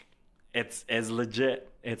 Like, it's as legit.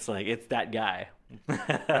 It's like it's that guy.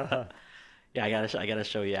 Yeah, I gotta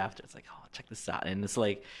show you after. It's like, oh, check this out, and it's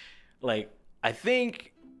like I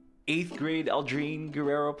think 8th grade Aldrine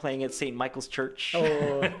Guerrero playing at St. Michael's Church.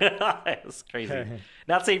 Oh. It's crazy.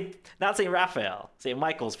 Not St. Raphael, St.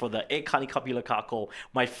 Michael's for the Ekani Kapila Kako,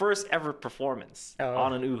 my first ever performance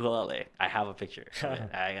on an ukulele. I have a picture of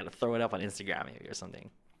it. I gotta throw it up on Instagram maybe or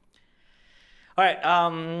something. All right,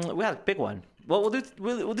 we have a big one. Well,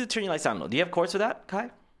 we'll do Turn Your Lights Down Low. Do you have chords for that,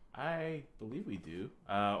 Kai? I believe we do.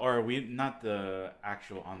 Or we not the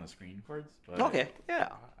actual on the screen chords, but Okay, yeah.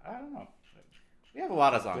 I don't know. We have a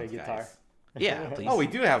lot of songs, Play guitar. guys. Yeah, please. Oh, we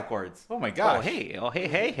do have chords. Oh my gosh. Oh,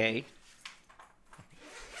 hey.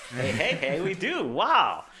 Hey, we do.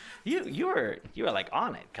 Wow. You were like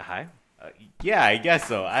on it, Kai. Yeah, I guess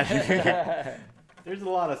so. There's a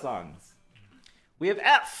lot of songs. We have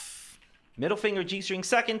F. Middle finger G string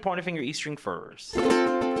second, pointer finger E string first.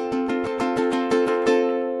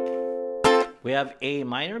 We have A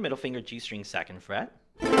minor, middle finger G string second fret.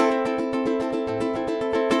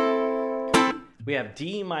 We have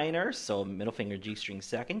D minor, so middle finger G string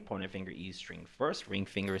second, pointer finger E string first, ring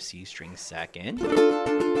finger C string second.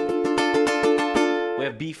 We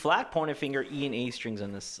have B flat, pointer finger E and A strings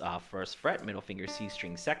on this first fret, middle finger C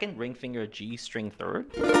string second, ring finger G string third.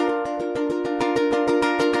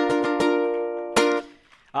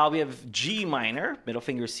 We have G minor, middle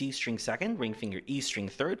finger C string second, ring finger E string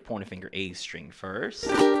third, pointer finger A string first.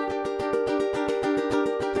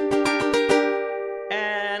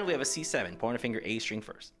 And we have a C7, pointer finger A string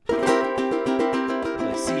first. Play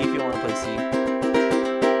C if you want to play C.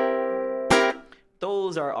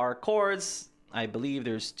 Those are our chords. I believe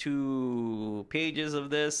there's 2 pages of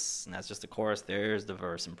this, and that's just the chorus. There's the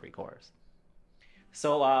verse and pre-chorus.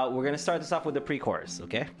 So we're going to start this off with the pre-chorus,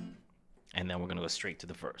 okay? And then we're going to go straight to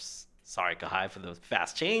the verse. Sorry, Kahai, for the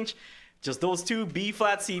fast change. Just those 2, B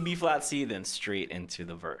flat, C, then straight into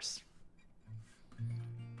the verse.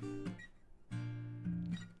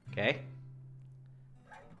 Okay?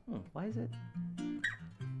 Why is it?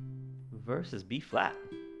 The verse is B flat.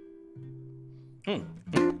 Well,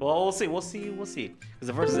 we'll see. Because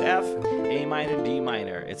the verse is F, A minor, D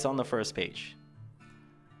minor. It's on the first page.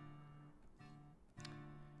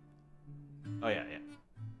 Oh, yeah.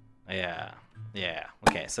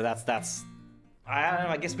 Okay, so that's I don't know,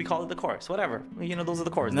 I guess we call it the chorus. Whatever. You know, those are the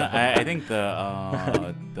chords. No, I think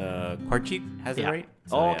the chord sheet has it right.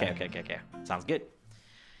 So, oh, okay. Sounds good.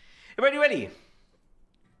 Ready?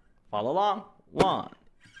 Follow along. 1,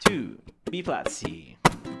 2, B flat C.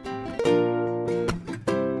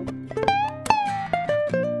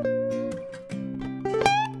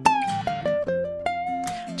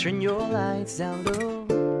 Turn your lights down low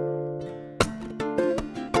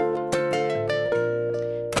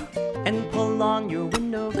and pull on your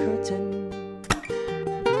window curtain.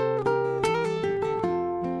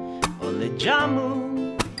 Ole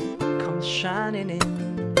Jamu comes shining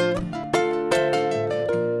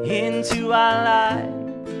into our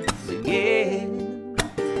lives again,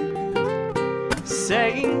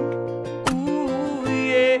 saying, ooh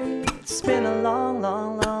yeah, it's been a long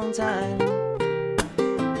time.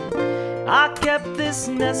 I kept this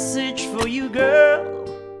message for you, girl.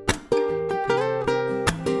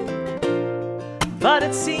 but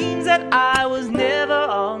it seems that I was never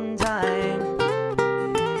on time.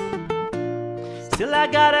 Still I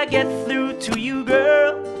gotta get through to you,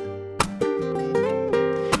 girl,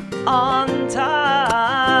 on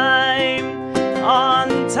time,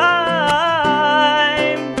 on time.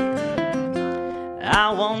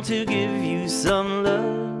 I want to give you some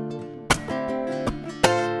love.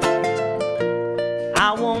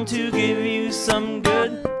 I want to give you some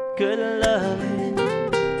good loving.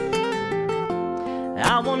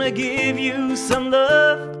 I want to give you some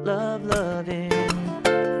loving.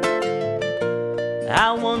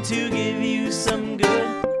 I want to give you some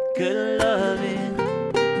good loving.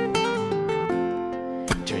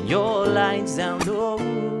 Turn your lights down low.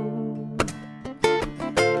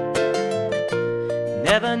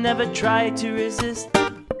 Never try to resist.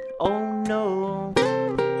 Oh no.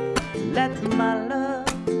 Let my love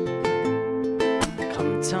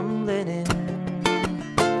come tumbling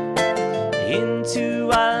into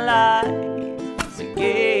our lives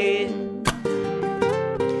again.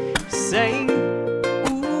 Saying,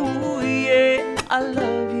 ooh yeah, I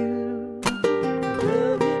love you.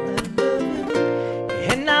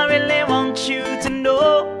 And I really want you to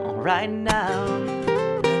know right now.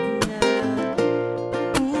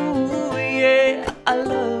 Ooh yeah, I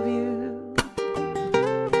love you.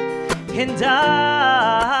 And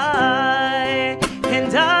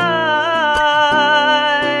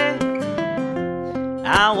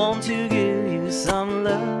I want to give you some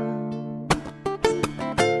love.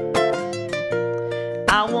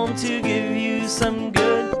 I want to give you some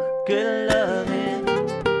good loving.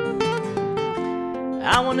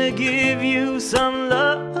 I want to give you some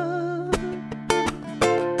love.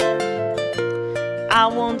 I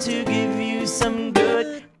want to give you some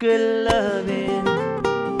good loving.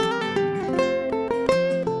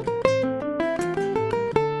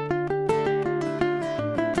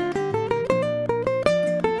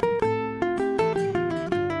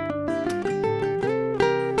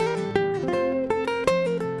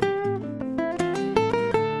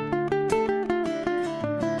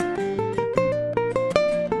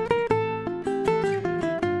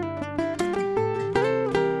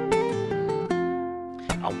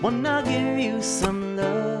 I wanna give you some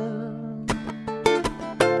love.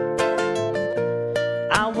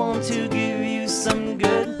 I want to give you some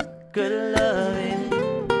good loving.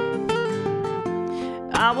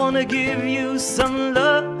 I wanna give you some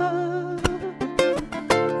love.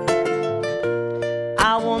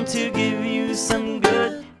 I want to give you some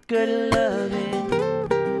good loving.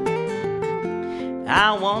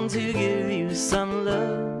 I want to give you some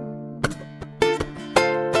love.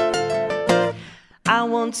 I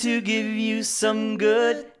want to give you some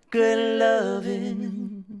good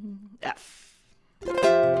loving. F. Neil.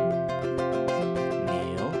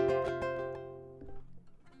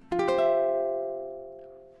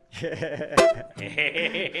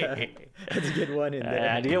 Let's get one in there.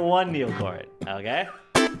 I had to get one Neil chord. Okay.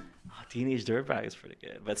 Oh, Teenage Dirtbag is pretty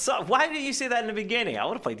good. But so, why did you say that in the beginning? I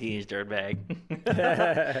would have played Teenage Dirtbag.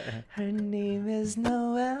 Her name is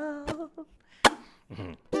Noelle.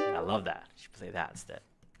 I love that. You should play that instead.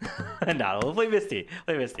 No, we'll play Misty.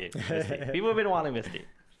 Play Misty. People have been wanting Misty.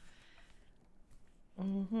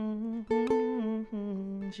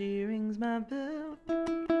 She rings my bell.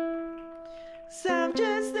 'Cause I'm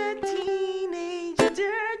just a teenage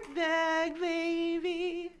dirtbag,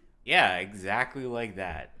 baby. Yeah, exactly like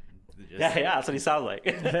that. Yeah, that's what he sounds like.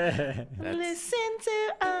 Listen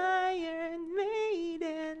to Iron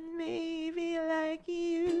Maiden, maybe like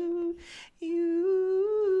you.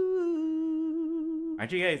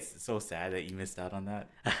 Aren't you guys so sad that you missed out on that?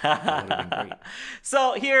 That would have been great.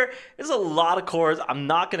 So here is a lot of chords. I'm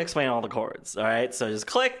not gonna explain all the chords. All right, so just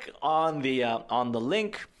click on the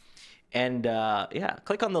link, and yeah,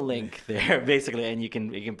 click on the link there basically, and you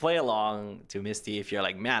can play along to Misty if you're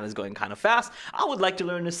like, man, it's going kind of fast. I would like to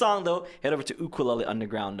learn this song though. Head over to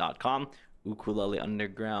ukuleleunderground.com. Ukulele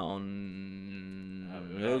Underground.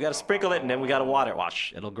 We gotta sprinkle it and then we gotta water it.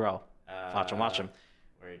 Watch, it'll grow. Watch him.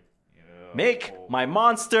 Make my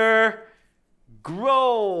monster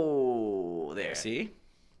grow. There, see?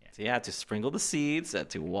 So you have to sprinkle the seeds,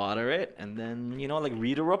 to water it, and then, like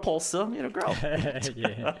Rita Repulsa, it'll grow.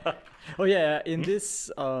 Yeah. Oh yeah, in this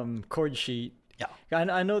chord sheet, Yeah.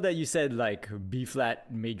 I know that you said like B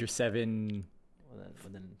flat major 7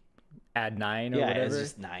 add 9 or whatever. It's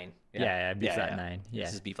just 9. Yeah, B flat 9. Yeah.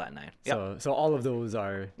 This is B flat 9. Yep. So all of those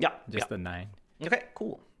are just yeah. a 9. Okay,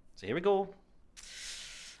 cool. So here we go.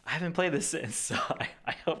 I haven't played this since, so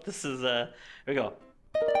I hope this is here we go.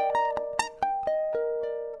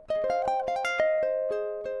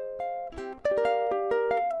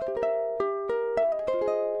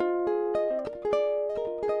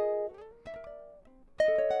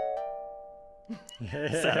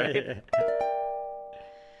 Sorry.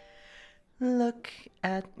 Look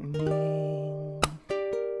at me.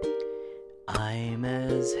 I'm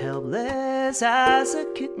as helpless as a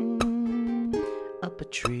kitten up a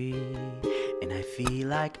tree, and I feel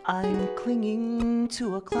like I'm clinging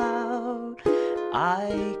to a cloud.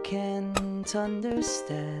 I can't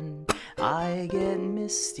understand. I get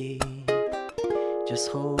misty just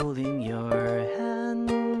holding your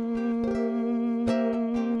hand.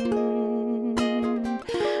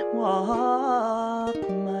 Walk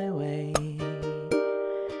my way,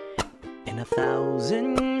 and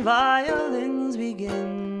 1,000 violins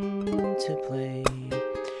begin to play.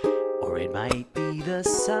 Or it might be the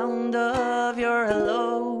sound of your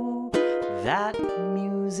hello. That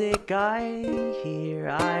music I hear,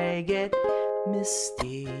 I get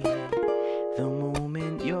misty the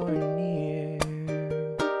moment you're near.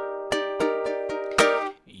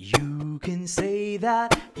 You can say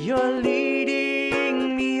that you're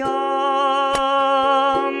leading me on,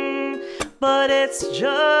 but it's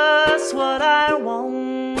just what I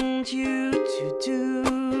want you to do.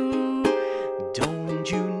 Don't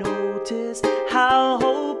you notice how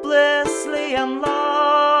hopelessly I'm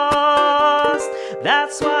lost?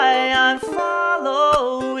 That's why I'm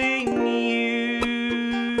following you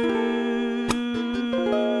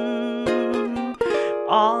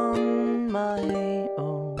on my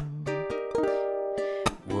own.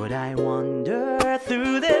 Would I wander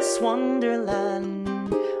through this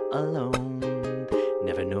wonderland alone,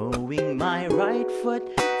 never knowing my right foot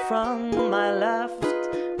from my left,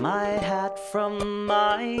 my hat from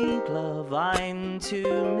my glove? I'm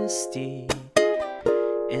too misty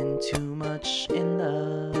and too much in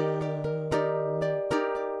love.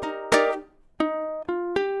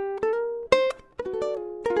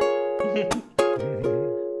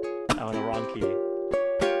 I'm on the wrong key.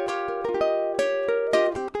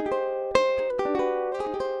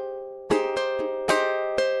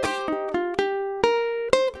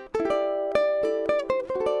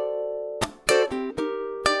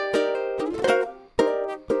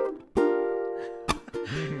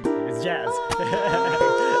 It's jazz.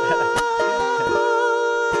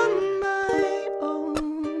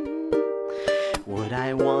 Would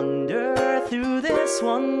I wander through this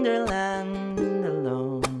wonderland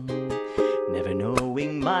alone, never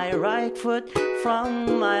knowing my right foot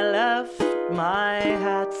from my left, my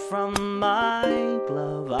hat from my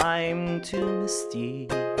glove? I'm too misty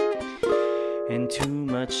and too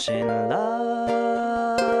much in love.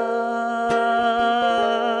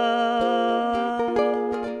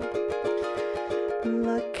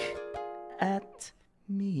 Look at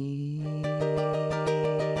me.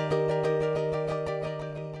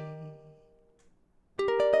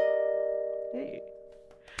 Hey.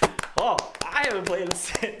 Oh, I haven't played it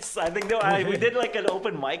since. I think we did like an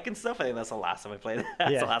open mic and stuff. I think that's the last time I played that.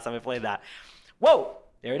 That's the last time I played that. Whoa,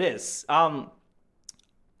 there it is.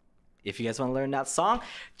 If you guys want to learn that song,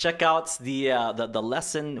 check out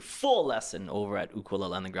the full lesson over at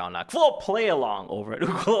Ukulele Underground. Full play along over at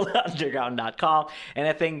ukuleleunderground.com. And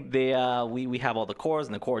I think we have all the chords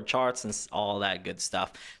and the chord charts and all that good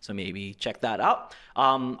stuff. So maybe check that out.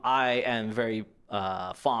 I am very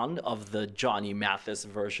fond of the Johnny Mathis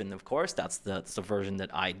version, of course. That's the version that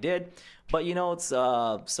I did. But you know, it's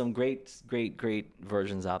some great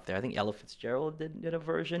versions out there. I think Ella Fitzgerald did a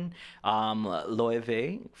version.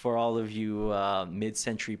 Loewe, for all of you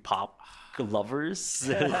mid-century pop lovers.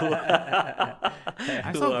 I'm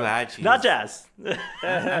so glad she's not jazz.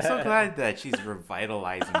 I'm so glad that she's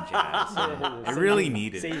revitalizing jazz. I really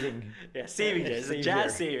need it. Saving. Yeah, saving jazz. It's a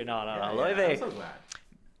jazz savior. No. Loewe. I'm so glad.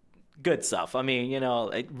 Good stuff. I mean, you know,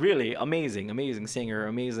 really amazing singer,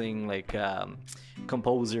 amazing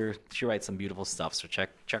composer. She writes some beautiful stuff. So check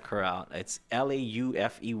her out. It's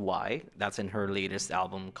Laufey. That's in her latest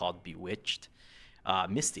album called Bewitched.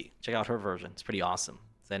 Misty. Check out her version. It's pretty awesome.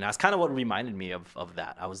 And that's kind of what reminded me of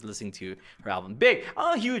that. I was listening to her album.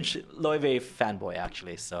 I'm a huge Loewe fanboy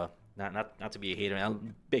actually. So not to be a hater. I'm a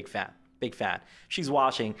big fan. She's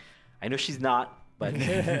watching. I know she's not. But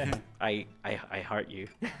I heart you.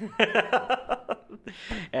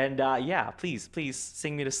 And yeah, please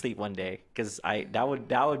sing me to sleep one day, because that would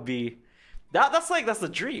be that's the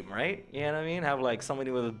dream, right? You know what I mean? Have like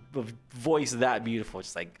somebody with a voice that beautiful,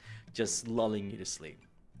 just lulling you to sleep.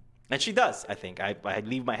 And she does. I think I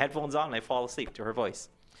leave my headphones on and I fall asleep to her voice.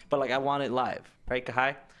 But I want it live, right,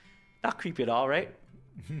 Kahai? Not creepy at all, right?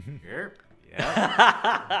 Sure.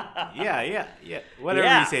 Yeah. yeah.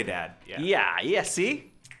 Whatever you say, Dad. Yeah.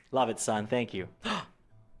 See? Love it, son. Thank you. See,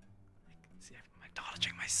 I'm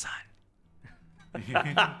acknowledging my son.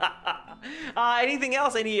 Anything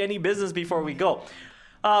else? Any business before we go?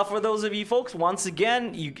 For those of you folks, once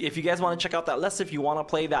again, if you guys want to check out that lesson, if you want to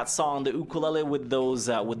play that song, the ukulele with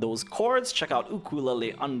those chords, check out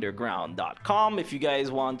ukuleleunderground.com. If you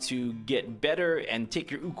guys want to get better and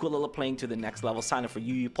take your ukulele playing to the next level, sign up for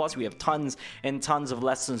UU Plus. We have tons and tons of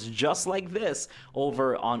lessons just like this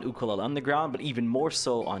over on Ukulele Underground, but even more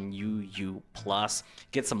so on UU Plus.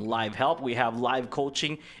 Get some live help. We have live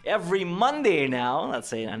coaching every Monday now.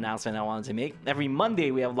 That's an announcement I wanted to make. Every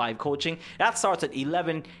Monday we have live coaching. That starts at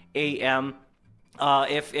 11 a.m.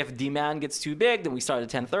 If demand gets too big, then we start at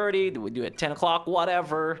 10:30. Then we do it at 10 o'clock,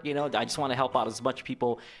 whatever. I just want to help out as much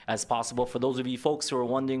people as possible. For those of you folks who are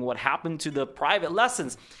wondering what happened to the private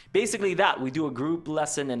lessons, basically that we do a group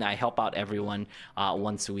lesson and I help out everyone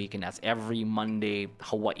once a week, and that's every Monday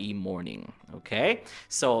Hawaii morning. Okay,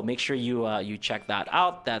 so make sure you check that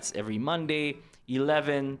out. That's every Monday,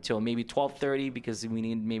 11 till maybe 12:30, because we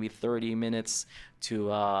need maybe 30 minutes to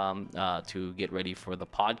get ready for the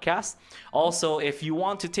podcast. Also, if you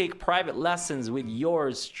want to take private lessons with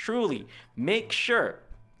yours truly, make sure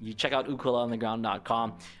you check out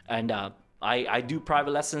ukuleleunderground.com, and I do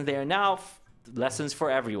private lessons there now. Lessons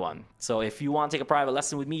for everyone. So if you want to take a private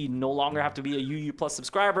lesson with me, you no longer have to be a UU Plus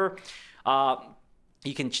subscriber.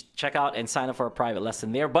 You can check out and sign up for a private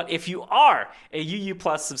lesson there. But if you are a UU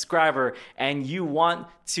Plus subscriber and you want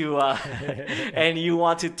to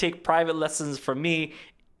take private lessons from me,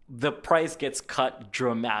 the price gets cut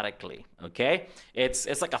dramatically. Okay,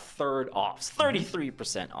 it's like a third off,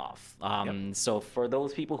 33% off. So for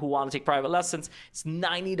those people who want to take private lessons, it's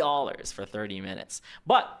 $90 for 30 minutes,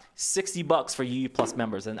 but $60 for UU Plus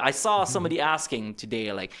members. And I saw somebody asking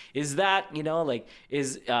today, like, is that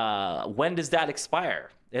when does that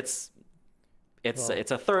expire? It's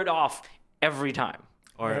a third off every time.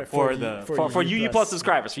 Or for UU Plus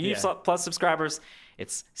subscribers. For UU Plus subscribers,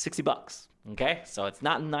 it's $60. Okay, so it's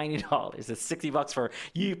not $90. It's $60 for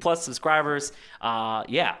UU Plus subscribers. Sign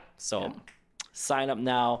up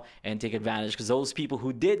now and take advantage, because those people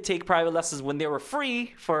who did take private lessons when they were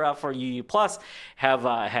free for UU Plus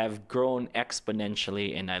have grown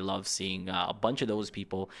exponentially, and I love seeing a bunch of those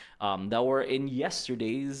people that were in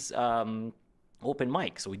yesterday's open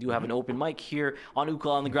mic. So we do have an open mic here on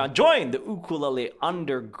Ukulele Underground. Join the Ukulele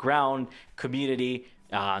Underground community.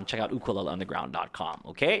 Check out ukuleleunderground.com.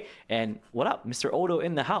 Okay, and what up, Mr. Odo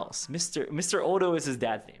in the house? Mr. Odo is his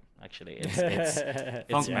dad's name. Actually,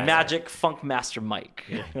 it's Magic Funk Master Mike.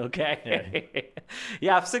 Okay,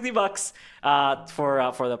 yeah, $60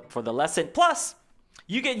 for the lesson. Plus,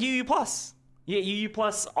 you get UU Plus. You get UU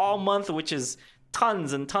Plus all month, which is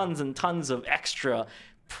tons and tons and tons of extra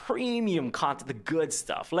premium content, the good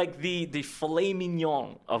stuff, like the filet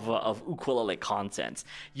mignon of ukulele content.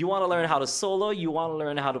 You want to learn how to solo, you want to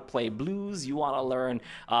learn how to play blues, you want to learn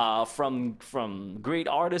from great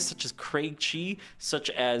artists such as Craig Chi, such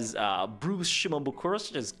as Bruce Shimabukuro,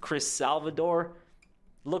 such as Chris Salvador.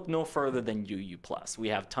 Look no further than UU Plus. We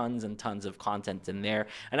have tons and tons of content in there,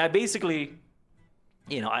 and I basically,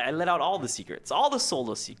 I let out all the secrets, all the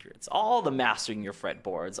solo secrets, all the mastering your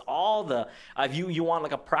fretboards, all the you want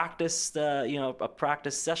like a practice, a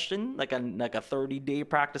practice session, like a 30-day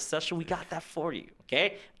practice session. We got that for you.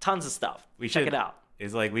 Okay, tons of stuff. Check it out.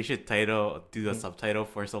 It's like we should do a subtitle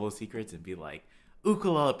for solo secrets and be like,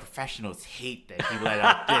 ukulele professionals hate that he let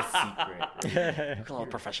out this secret. Ukulele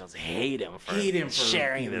professionals hate him for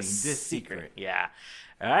sharing this secret. Yeah.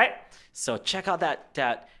 All right. So check out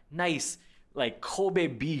that nice, like, Kobe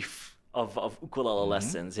beef of ukulele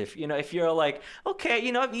lessons. If you're like,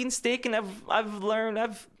 okay, I've eaten steak and I've learned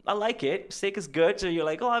I like it. Steak is good. So you're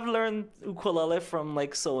like, oh, I've learned ukulele from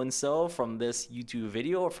like so and so from this YouTube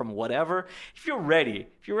video or from whatever. If you're ready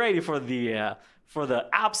for the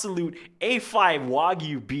absolute A5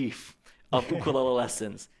 Wagyu beef of ukulele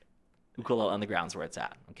lessons, Ukulele Underground's where it's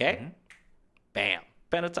at. Okay, bam,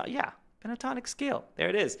 pentatonic scale. There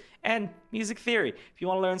it is. And music theory. If you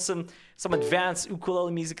want to learn some advanced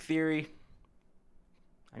ukulele music theory,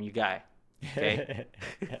 I'm your guy. Okay.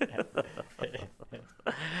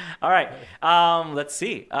 All right. Let's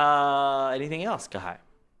see. Anything else, Kahai?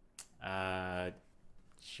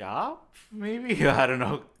 Shop? Maybe? I don't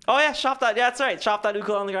know. Oh yeah, that's right.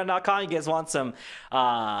 Shop.ukuleleunderground.com. You guys want some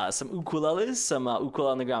ukuleles, some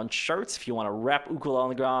Ukulele Underground shirts. If you want to rep Ukulele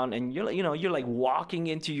Underground, and you're like walking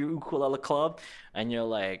into your ukulele club, and you're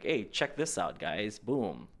like, hey, check this out, guys.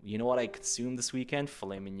 Boom. You know what I consumed this weekend?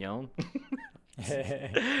 Filet mignon.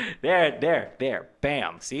 There.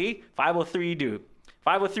 Bam. See? 503 dude.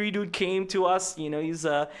 503 dude came to us. He's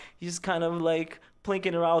just kind of like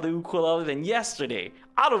plinking around with the ukulele. Then yesterday,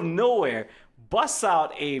 out of nowhere, busts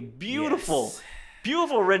out a beautiful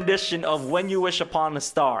rendition of When You Wish Upon a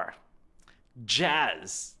Star.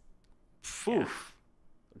 jazz. Phew.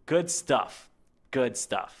 Good stuff. Good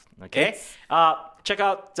stuff. Okay. Check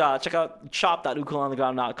out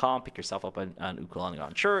shop.ukuleontheground.com. Pick yourself up an ukulele on the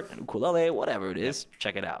ground shirt, an ukulele, whatever it is.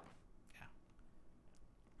 Check it out.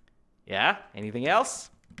 Yeah. Anything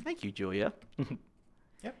else? Thank you, Julia.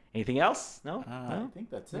 Yep. Anything else? No? I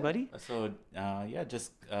think that's Anybody? it. So,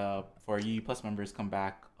 just for you Plus members, come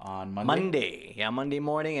back on Monday. Monday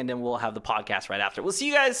morning, and then we'll have the podcast right after. We'll see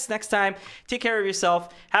you guys next time. Take care of yourself.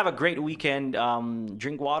 Have a great weekend.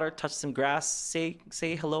 Drink water, touch some grass, say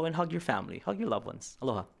hello, and hug your family. Hug your loved ones.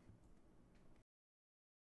 Aloha.